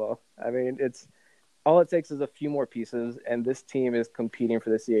basketball. I mean, all it takes is a few more pieces, and this team is competing for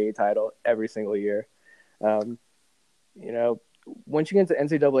the CAA title every single year. Once you get into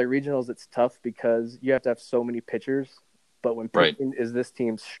NCAA regionals, it's tough because you have to have so many pitchers. But when pitching is this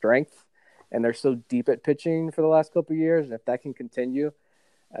team's strength, and they're so deep at pitching for the last couple of years, and if that can continue,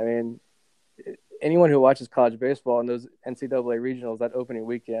 I mean, anyone who watches college baseball and those NCAA regionals, that opening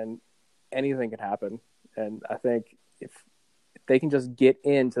weekend, anything can happen. And I think if they can just get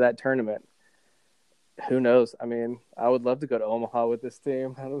into that tournament, who knows? I mean, I would love to go to Omaha with this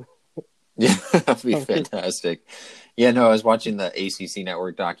team. Yeah, that'd be fantastic. Yeah, no, I was watching the ACC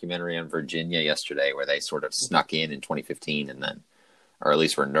Network documentary on Virginia yesterday where they sort of snuck in 2015 and then, or at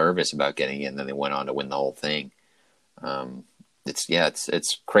least were nervous about getting in, then they went on to win the whole thing.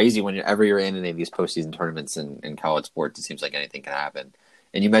 It's crazy whenever you're in any of these postseason tournaments in college sports. It seems like anything can happen.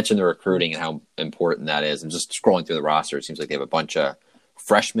 And you mentioned the recruiting and how important that is. And just scrolling through the roster, it seems like they have a bunch of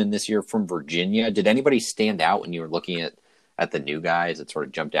freshmen this year from Virginia. Did anybody stand out when you were looking at the new guys that sort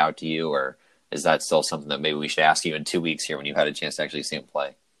of jumped out to you, or is that still something that maybe we should ask you in 2 weeks here when you've had a chance to actually see them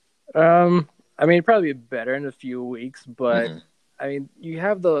play? I mean, probably better in a few weeks, but I mean, you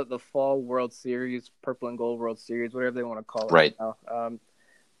have the Fall World Series, Purple and Gold World Series, whatever they want to call it. Right. Now.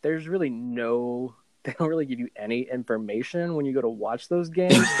 There's really they don't really give you any information when you go to watch those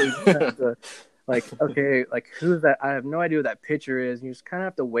games. So you just have to, who's that? I have no idea who that pitcher is. And you just kind of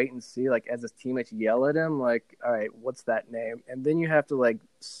have to wait and see, like, as his teammates yell at him, like, all right, what's that name? And then you have to, like,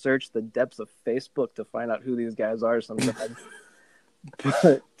 search the depths of Facebook to find out who these guys are sometimes.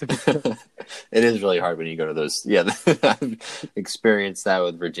 It is really hard when you go to those. Yeah, I've experienced that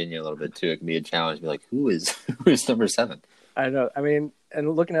with Virginia a little bit too. It can be a challenge to be like, who is number 7? I know. I mean,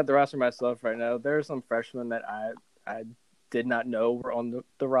 and looking at the roster myself right now, there are some freshmen that I did not know were on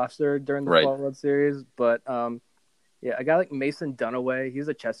the roster during the Fall World Series. But a guy like Mason Dunaway, he's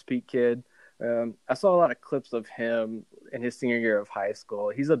a Chesapeake kid. I saw a lot of clips of him in his senior year of high school.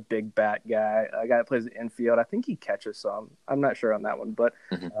 He's a big bat guy, a guy that plays the infield. I think he catches some. I'm not sure on that one. But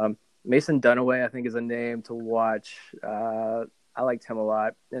Mason Dunaway, I think, is a name to watch. I liked him a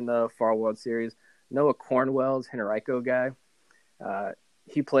lot in the Fall World Series. Noah Cornwell's Henrico guy.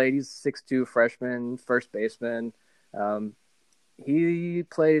 He's 6'2", freshman, first baseman. He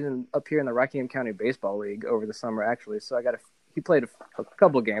played up here in the Rockingham County Baseball League over the summer, actually. So he played a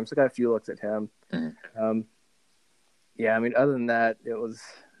couple of games. I got a few looks at him. I mean, other than that, and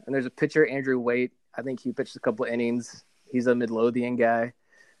there's a pitcher, Andrew Waite. I think he pitched a couple of innings. He's a Midlothian guy.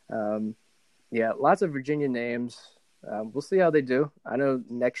 Lots of Virginia names. We'll see how they do. I know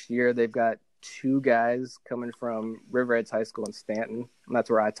next year they've got 2 guys coming from River Edge High School in Stanton. And that's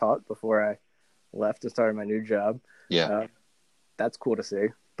where I taught before I left and started my new job. Yeah. That's cool to see.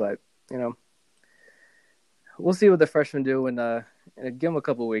 But, we'll see what the freshmen do and give them a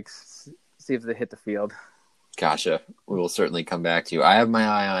couple of weeks, see if they hit the field. Gotcha. We will certainly come back to you. I have my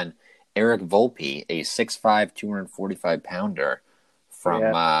eye on Eric Volpe, a 6'5", 245-pounder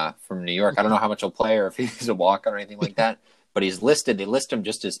from New York. I don't know how much he'll play or if he's a walk-on or anything like that. But he's listed. They list him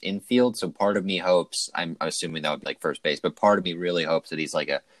just as infield. So part of me hopes. I'm assuming that would be like first base. But part of me really hopes that he's like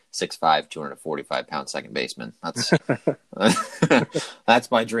a 6'5", 245-pound second baseman.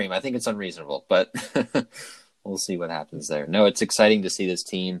 That's my dream. I think it's unreasonable, but we'll see what happens there. No, it's exciting to see this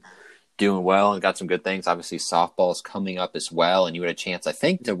team doing well and got some good things. Obviously, softball is coming up as well, and you had a chance, I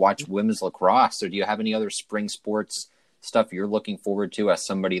think, to watch women's lacrosse. So do you have any other spring sports stuff you're looking forward to as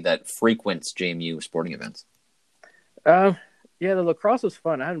somebody that frequents JMU sporting events? The lacrosse was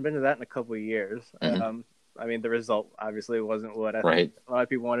fun. I haven't been to that in a couple of years. I mean, the result obviously wasn't what I think a lot of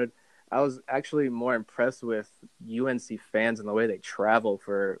people wanted. I was actually more impressed with UNC fans and the way they travel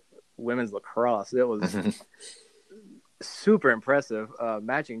for women's lacrosse. It was super impressive.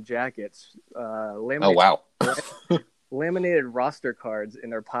 Matching jackets. Oh, wow. laminated roster cards in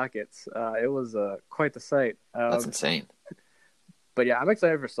their pockets. It was quite the sight. That's insane. But yeah, I'm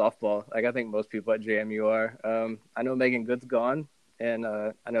excited for softball. Like I think most people at JMU are. I know Megan Good's gone, and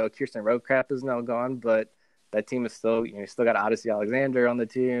I know Kirsten Roadcraft is now gone, but that team is still, you still got Odyssey Alexander on the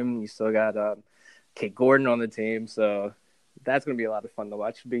team. You still got Kate Gordon on the team. So that's going to be a lot of fun to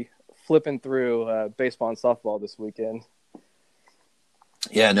watch. Be flipping through baseball and softball this weekend.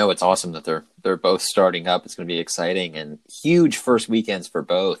 Yeah, no, it's awesome that they're both starting up. It's going to be exciting and huge first weekends for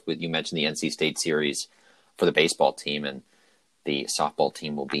both. With you mentioned the NC State series for the baseball team, and the softball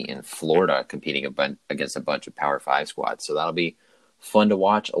team will be in Florida competing against a bunch of Power 5 squads. So that'll be fun to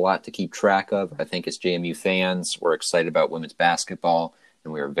watch, a lot to keep track of. I think as JMU fans, we're excited about women's basketball,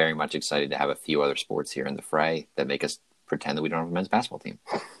 and we are very much excited to have a few other sports here in the fray that make us pretend that we don't have a men's basketball team.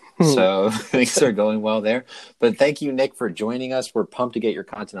 So things are going well there. But thank you, Nick, for joining us. We're pumped to get your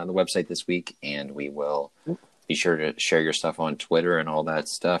content on the website this week, and we will be sure to share your stuff on Twitter and all that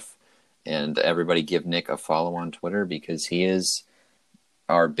stuff. And everybody give Nick a follow on Twitter because he is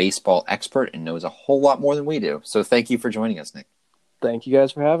our baseball expert and knows a whole lot more than we do. So thank you for joining us, Nick. Thank you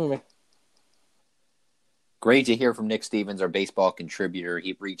guys for having me. Great to hear from Nick Stevens, our baseball contributor.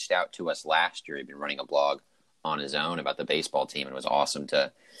 He reached out to us last year. He'd been running a blog on his own about the baseball team, and it was awesome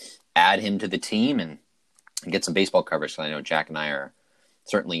to add him to the team and get some baseball coverage. So I know Jack and I are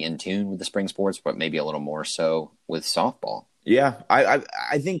certainly in tune with the spring sports, but maybe a little more so with softball. Yeah, I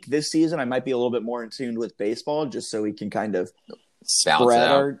think this season I might be a little bit more in tune with baseball, just so we can kind of spread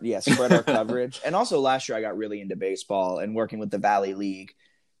our coverage. And also last year I got really into baseball and working with the Valley League.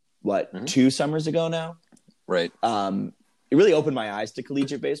 2 summers ago now, right? It really opened my eyes to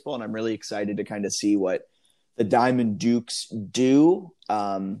collegiate baseball, and I'm really excited to kind of see what the Diamond Dukes do.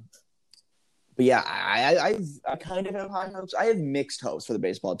 But yeah, I kind of have high hopes. I have mixed hopes for the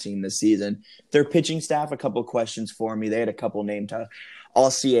baseball team this season. Their pitching staff, a couple questions for me. They had a couple named all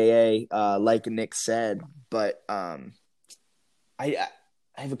CAA, like Nick said, but I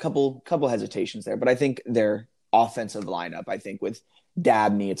have a couple hesitations there. But I think their offensive lineup, I think with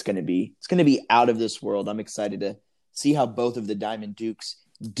Dabney, it's going to be out of this world. I'm excited to see how both of the Diamond Dukes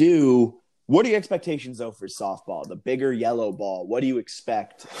do. What are your expectations, though, for softball? The bigger yellow ball. What do you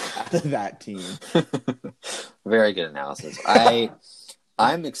expect out of that team? Very good analysis.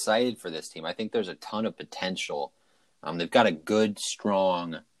 I'm excited for this team. I think there's a ton of potential. They've got a good,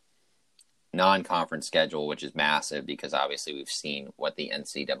 strong non-conference schedule, which is massive because obviously we've seen what the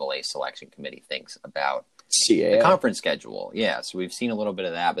NCAA selection committee thinks about the conference schedule. Yeah, so we've seen a little bit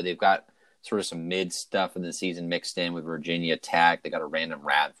of that, but they've got sort of some mid stuff in the season mixed in with Virginia Tech. They got a random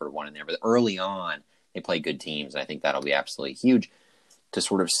Radford one in there, but early on they play good teams. I think that'll be absolutely huge to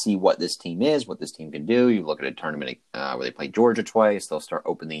sort of see what this team is, what this team can do. You look at a tournament where they play Georgia twice. They'll start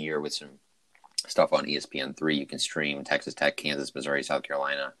opening the year with some stuff on ESPN3. You can stream Texas Tech, Kansas, Missouri, South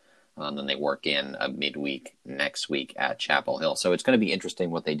Carolina. Then they work in a midweek next week at Chapel Hill. So it's going to be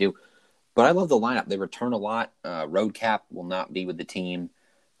interesting what they do. But I love the lineup. They return a lot. Roadcap will not be with the team.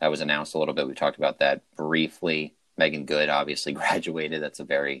 That was announced a little bit. We talked about that briefly. Megan Good obviously graduated. That's a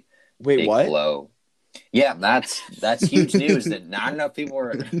very big blow. Yeah, that's huge news that not enough people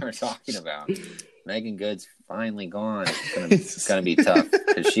are talking about. Megan Good's finally gone. It's gonna be tough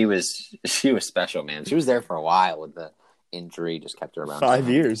because she was special, man. She was there for a while with the injury, just kept her around 5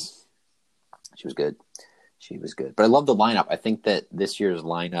 years. She was good. But I love the lineup. I think that this year's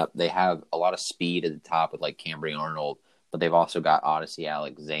lineup, they have a lot of speed at the top with like Cambry Arnold, but they've also got Odyssey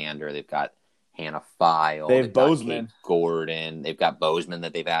Alexander. They've got Hannah File. They've Bozeman. Kate Gordon. They've got Bozeman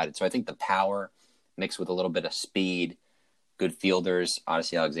that they've added. So I think the power mixed with a little bit of speed, good fielders.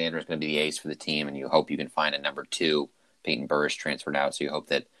 Odyssey Alexander is going to be the ace for the team, and you hope you can find a number 2. Peyton Burris transferred out, so you hope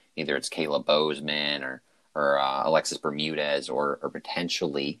that either it's Kayla Bozeman or Alexis Bermudez or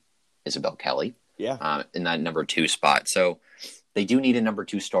potentially Isabel Kelly. Yeah. In that number 2 spot. So they do need a number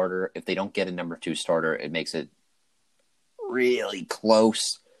 2 starter. If they don't get a number 2 starter, it makes it really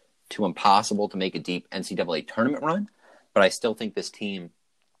close to impossible to make a deep NCAA tournament run. But I still think this team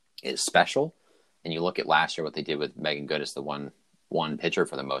is special. And you look at last year, what they did with Megan Good as the one pitcher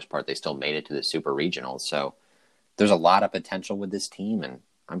for the most part. They still made it to the super regionals. So there's a lot of potential with this team, and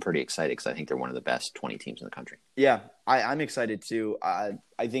I'm pretty excited because I think they're one of the best 20 teams in the country. Yeah, I'm excited too. I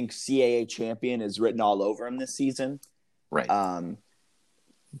think CAA champion is written all over them this season. Right.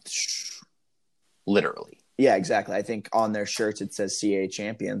 Literally. Yeah, exactly. I think on their shirts it says CAA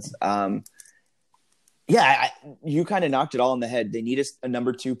champions. You kind of knocked it all on the head. They need a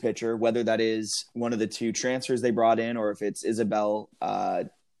number 2 pitcher, whether that is one of the 2 transfers they brought in or if it's Isabel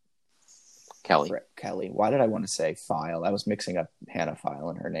Kelly. Why did I want to say File? I was mixing up Hannah File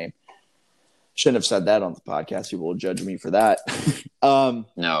and her name. Shouldn't have said that on the podcast. People will judge me for that.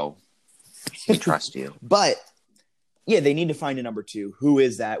 No, we trust you. But yeah, they need to find a number 2. Who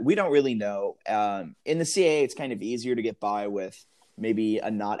is that? We don't really know. In the CAA, it's kind of easier to get by with maybe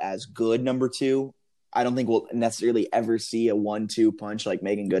a not as good number 2. I don't think we'll necessarily ever see a 1-2 punch like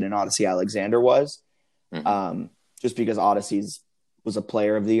Megan Good and Odyssey Alexander was. Mm-hmm. Just because Odyssey was a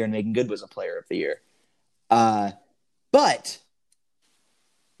player of the year and Megan Good was a player of the year. But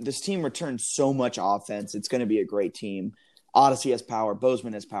this team returns so much offense. It's going to be a great team. Odyssey has power.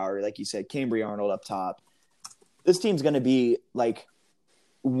 Bozeman has power. Like you said, Cambria Arnold up top. This team's going to be like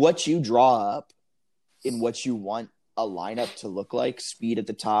what you draw up in what you want a lineup to look like. Speed at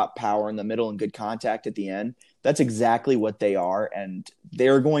the top, power in the middle, and good contact at the end. That's exactly what they are. And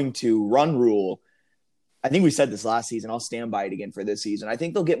they're going to run rule. I think we said this last season. I'll stand by it again for this season. I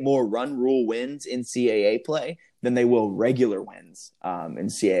think they'll get more run rule wins in CAA play than they will regular wins in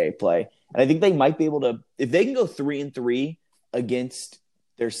CAA play. And I think they might be able to, if they can go 3-3 against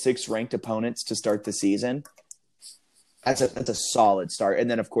their 6th ranked opponents to start the season, that's a solid start. And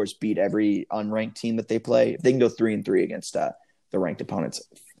then, of course, beat every unranked team that they play. If they can go 3-3 against the ranked opponents,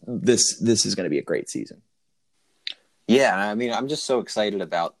 this is going to be a great season. Yeah, I mean, I'm just so excited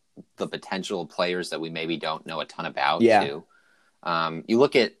about the potential players that we maybe don't know a ton about, too. You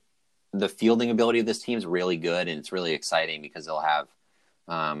look at the fielding ability of this team is really good, and it's really exciting because they'll have,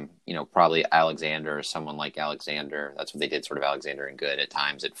 probably Alexander or someone like Alexander. That's what they did, sort of Alexander and Good at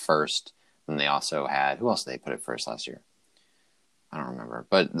times at first. And they also had, who else did they put at first last year? I don't remember.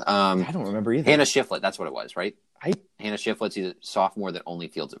 But I don't remember either. Hannah Shiflett, that's what it was, right? Hannah Shiflett's a sophomore that only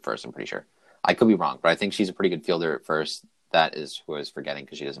fields at first, I'm pretty sure. I could be wrong, but I think she's a pretty good fielder at first. That is who I was forgetting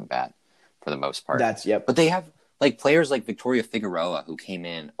because she doesn't bat for the most part. But they have players like Victoria Figueroa, who came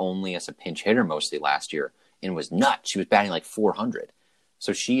in only as a pinch hitter mostly last year and was nuts. She was batting like 400.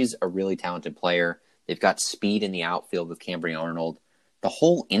 So she's a really talented player. They've got speed in the outfield with Cambria Arnold. The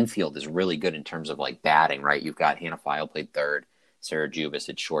whole infield is really good in terms of batting, right? You've got Hannah File played third, Sarah Jubis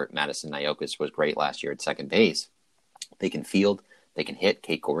at short, Madison Nyokas was great last year at second base. They can field, they can hit.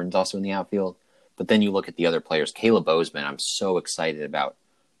 Kate Gordon's also in the outfield. But then you look at the other players. Kayla Bozeman, I'm so excited about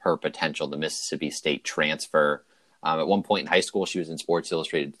her potential, the Mississippi State transfer. At one point in high school, she was in Sports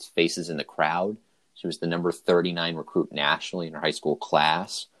Illustrated's Faces in the Crowd. She was the number 39 recruit nationally in her high school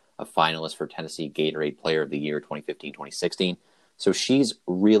class, a finalist for Tennessee Gatorade Player of the Year 2015-2016. So she's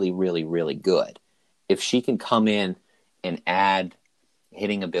really, really, really good. If she can come in and add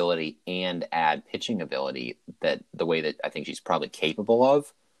hitting ability and add pitching ability that the way that I think she's probably capable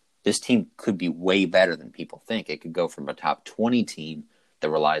of, this team could be way better than people think. It could go from a top 20 team that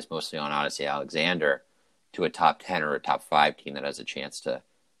relies mostly on Odyssey Alexander to a top 10 or a top 5 team that has a chance to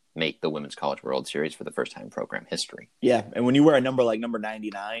make the Women's College World Series for the first time in program history. Yeah, and when you wear a number like number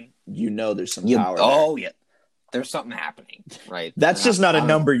 99, there's some power there. Oh, yeah. There's something happening, right? That's just not a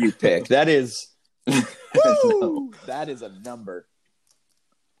number you pick. That is No. That is a number.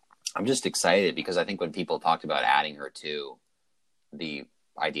 I'm just excited because I think when people talked about adding her too, the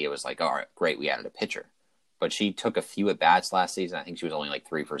idea was like, all right, great, we added a pitcher. But she took a few at-bats last season. I think she was only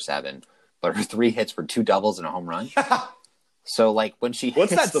 3 for 7. But her 3 hits were 2 doubles and a home run. So, when she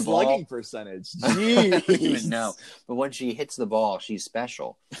What's hits that the slugging ball, percentage? I don't even know. But when she hits the ball, she's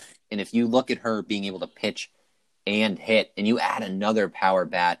special. And if you look at her being able to pitch and hit, and you add another power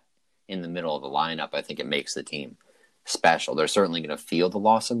bat in the middle of the lineup, I think it makes the team special. They're certainly going to feel the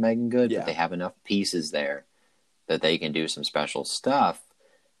loss of Megan Good, but they have enough pieces there that they can do some special stuff.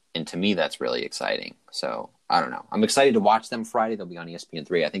 And to me, that's really exciting. So, I don't know. I'm excited to watch them Friday. They'll be on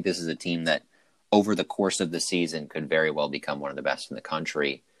ESPN3. I think this is a team that, over the course of the season, could very well become one of the best in the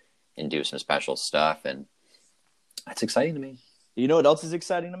country and do some special stuff. And that's exciting to me. You know what else is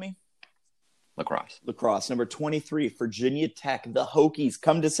exciting to me? Lacrosse. Number 23, Virginia Tech. The Hokies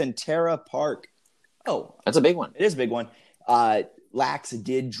come to Centera Park. Oh, that's a big one. It is a big one. Lax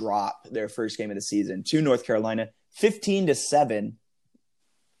did drop their first game of the season to North Carolina, 15-7,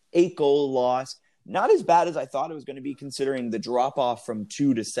 8-goal loss. Not as bad as I thought it was going to be, considering the drop off from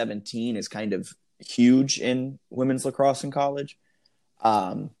 2-17 is kind of huge in women's lacrosse in college.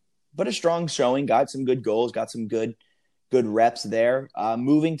 But a strong showing, got some good goals, got some good reps there.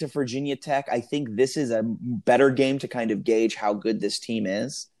 Moving to Virginia Tech, I think this is a better game to kind of gauge how good this team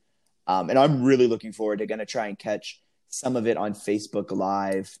is. And I'm really looking forward to going to try and catch some of it on Facebook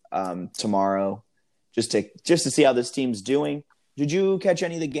Live tomorrow, just to see how this team's doing. Did you catch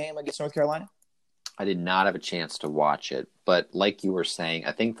any of the game against North Carolina? I did not have a chance to watch it, but like you were saying,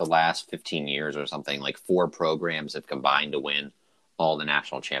 I think the last 15 years or something, 4 programs have combined to win all the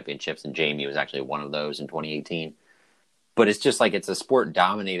national championships, and JMU was actually one of those in 2018. But it's just like it's a sport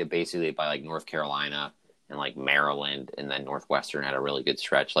dominated basically by like North Carolina and like Maryland, and then Northwestern had a really good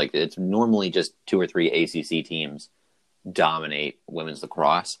stretch. Like it's normally just 2 or 3 ACC teams dominate women's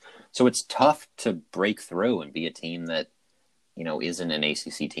lacrosse. So it's tough to break through and be a team that, isn't an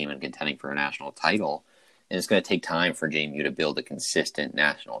ACC team and contending for a national title. And it's going to take time for JMU to build a consistent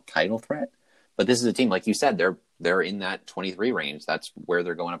national title threat. But this is a team, like you said, they're in that 23 range. That's where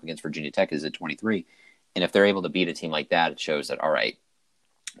they're going up against Virginia Tech is at 23. And if they're able to beat a team like that, it shows that, all right,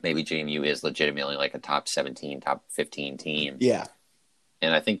 maybe JMU is legitimately like a top 17, top 15 team. Yeah.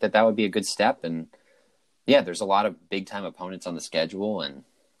 And I think that would be a good step. And yeah, there's a lot of big time opponents on the schedule. And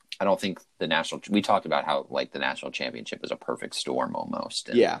I don't think we talked about how like the national championship is a perfect storm almost.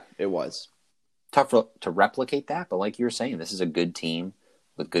 And yeah, it was tough to replicate that. But like you were saying, this is a good team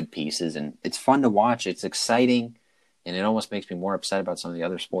with good pieces and it's fun to watch. It's exciting. And it almost makes me more upset about some of the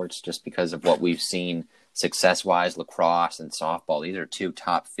other sports just because of what we've seen success-wise, lacrosse and softball. These are 2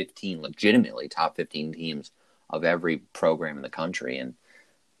 legitimately top 15 teams of every program in the country. And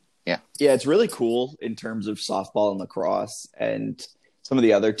yeah, it's really cool in terms of softball and lacrosse and some of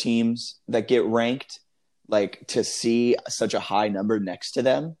the other teams that get ranked, like to see such a high number next to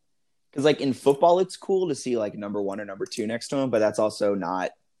them. Because like in football, it's cool to see like number 1 or number 2 next to them, but that's also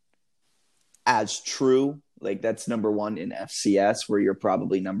not as true. Like that's number 1 in FCS where you're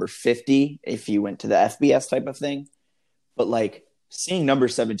probably number 50 if you went to the FBS type of thing. But like seeing number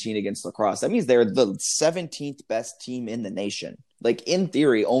 17 against lacrosse, that means they're the 17th best team in the nation. Like in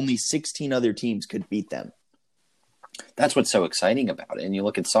theory, only 16 other teams could beat them. That's what's so exciting about it. And you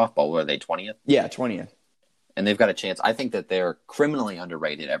look at softball, where are they, 20th? Yeah, 20th. And they've got a chance. I think that they're criminally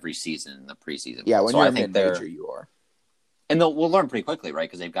underrated every season in the preseason. Yeah, when you're a mid-major, you are. And we'll learn pretty quickly, right?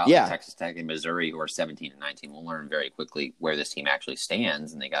 Because they've got like Texas Tech and Missouri who are 17 and 19. We'll learn very quickly where this team actually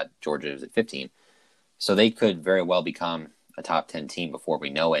stands. And they got Georgia who's at 15. So they could very well become a top 10 team before we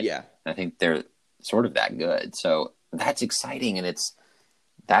know it. Yeah. And I think they're sort of that good. So that's exciting. And it's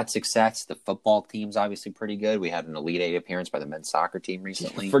that success. The football team's obviously pretty good. We had an Elite Eight appearance by the men's soccer team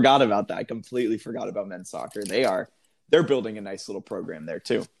recently. Forgot about that. I completely forgot about men's soccer. They're building a nice little program there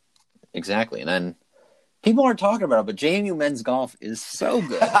too. Exactly. And then people aren't talking about it, but JMU men's golf is so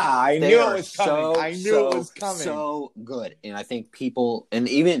good. I knew it was coming. So good. And I think people, and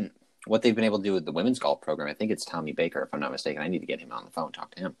even what they've been able to do with the women's golf program, I think it's Tommy Baker, if I'm not mistaken. I need to get him on the phone,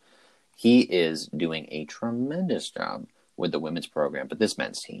 talk to him. He is doing a tremendous job with the women's program, but this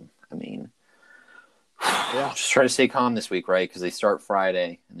men's team, I mean, just try to stay calm this week, right? Because they start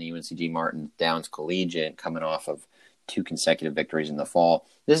Friday in the UNCG Martin Downs Collegiate, coming off of 2 consecutive victories in the fall.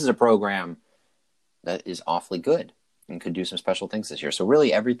 This is a program that is awfully good and could do some special things this year. So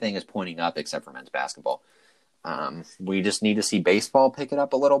really everything is pointing up except for men's basketball. We just need to see baseball pick it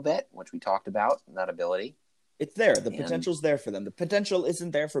up a little bit, which we talked about, that ability. It's there. The potential's there for them. The potential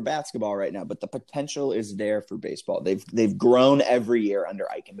isn't there for basketball right now, but the potential is there for baseball. They've grown every year under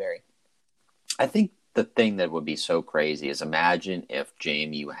Eikenberry. I think the thing that would be so crazy is imagine if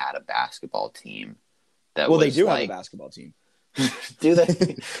JMU had a basketball team that they do have a basketball team. Do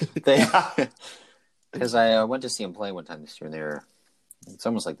they? Because I went to see them play one time this year, and it's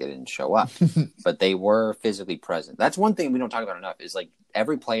almost like they didn't show up, but they were physically present. That's one thing we don't talk about enough is like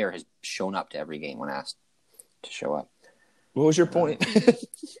every player has shown up to every game when asked to show up. What was your point?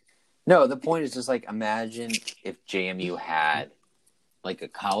 No, the point is just like imagine if JMU had like a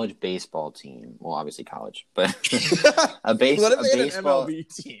college baseball team. Well, obviously college, but a baseball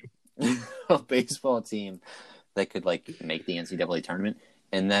MLB team. A baseball team that could like make the NCAA tournament,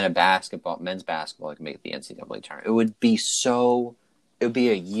 and then a men's basketball that could make the NCAA tournament. It would be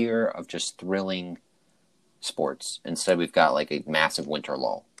a year of just thrilling sports. Instead, we've got like a massive winter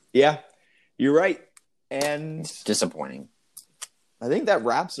lull. Yeah, you're right. And it's disappointing. I think that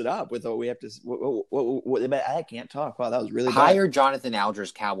wraps it up with what we have to. What I can't talk. Wow, that was really hire Jonathan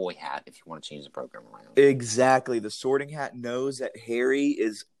Alger's cowboy hat if you want to change the program around. Exactly. The Sorting Hat knows that Harry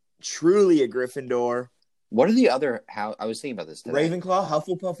is truly a Gryffindor. What are the other? I was thinking about this today. Ravenclaw,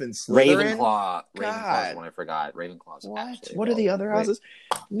 Hufflepuff, and Slytherin. Ravenclaw is the one I forgot. Ravenclaw's what are the other houses?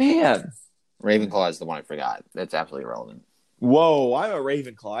 Man, Ravenclaw is the one I forgot. That's absolutely irrelevant. Whoa, I'm a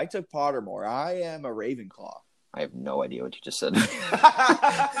Ravenclaw. I took Pottermore. I am a Ravenclaw. I have no idea what you just said.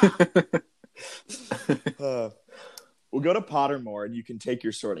 We'll go to Pottermore and you can take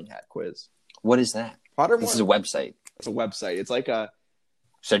your Sorting Hat quiz. What is that? Pottermore. This is a website. It's a website. It's like a.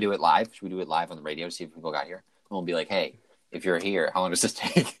 Should I do it live? Should we do it live on the radio to see if people got here? And we'll be like, hey, if you're here, how long does this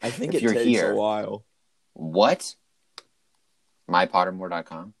take? I think it takes a while. What?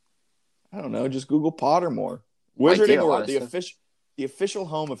 MyPottermore.com? I don't know. Just Google Pottermore. Wizarding World, the official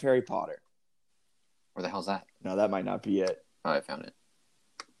home of Harry Potter. Where the hell's that? No, that might not be it. Oh, I found it.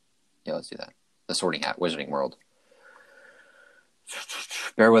 Yeah, let's do that. The Sorting Hat, Wizarding World.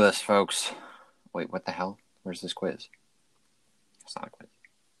 Bear with us, folks. Wait, what the hell? Where's this quiz? It's not a quiz.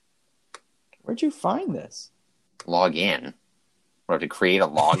 Where'd you find this? Log in. What, I have to create a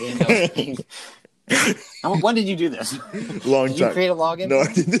login? When did you do this? Long Did time. you create a login? No,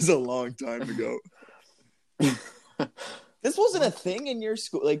 I did this a long time ago. This wasn't a thing in your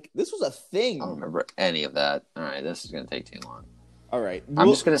school. Like, this was a thing. I don't remember any of that. All right, this is going to take too long. All right. I'm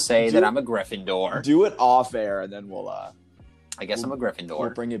just going to say that I'm a Gryffindor. Do it off air, and then we'll I guess I'm a Gryffindor. We'll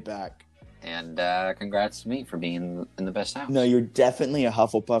bring it back. And congrats to me for being in the best house. No, you're definitely a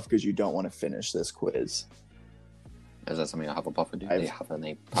Hufflepuff because you don't want to finish this quiz. Is that something a Hufflepuff would do? They huff and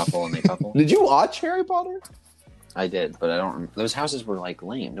they puffle and they puffle? Did you watch Harry Potter? I did, but I don't remember. Those houses were like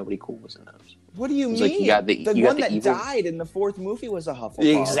lame. Nobody cool was in those. What do you mean? Like you got the one that evil... died in the fourth movie was a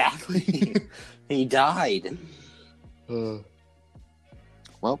Hufflepuff. Exactly. He died.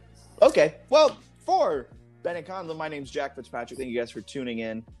 Well. Okay. Well, for Bennett Conlon, my name's Jack Fitzpatrick. Thank you guys for tuning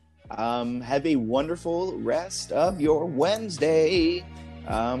in. Have a wonderful rest of your Wednesday.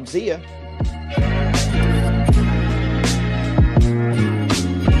 See ya.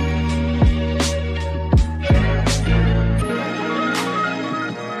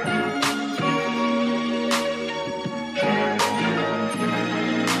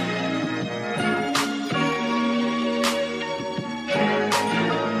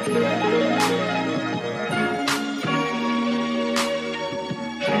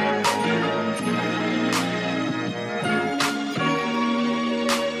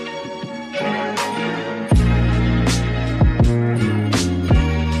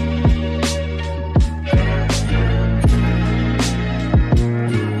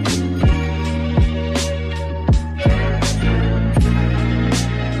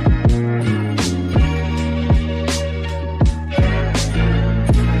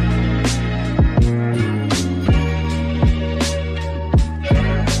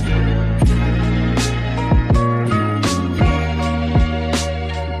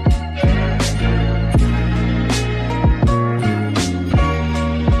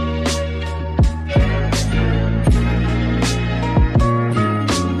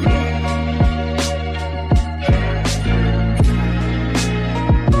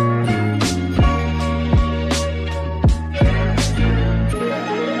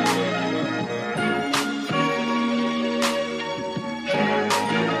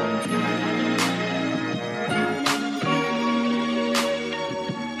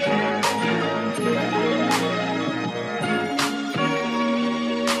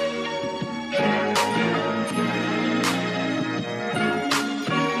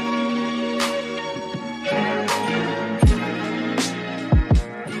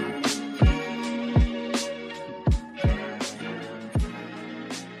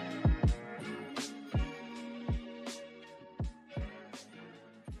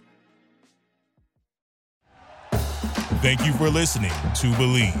 Thank you for listening to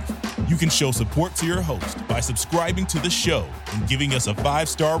Believe. You can show support to your host by subscribing to the show and giving us a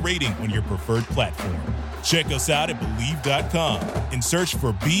 5-star rating on your preferred platform. Check us out at Believe.com and search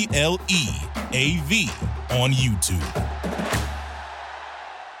for BLEAV on YouTube.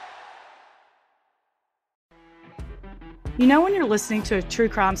 You know when you're listening to a true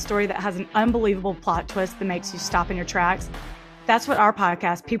crime story that has an unbelievable plot twist that makes you stop in your tracks? That's what our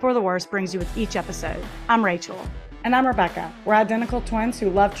podcast, People Are the Worst, brings you with each episode. I'm Rachel. And I'm Rebecca. We're identical twins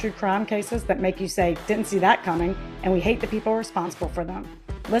who love true crime cases that make you say, didn't see that coming, and we hate the people responsible for them.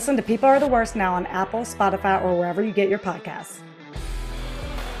 Listen to People Are the Worst now on Apple, Spotify, or wherever you get your podcasts.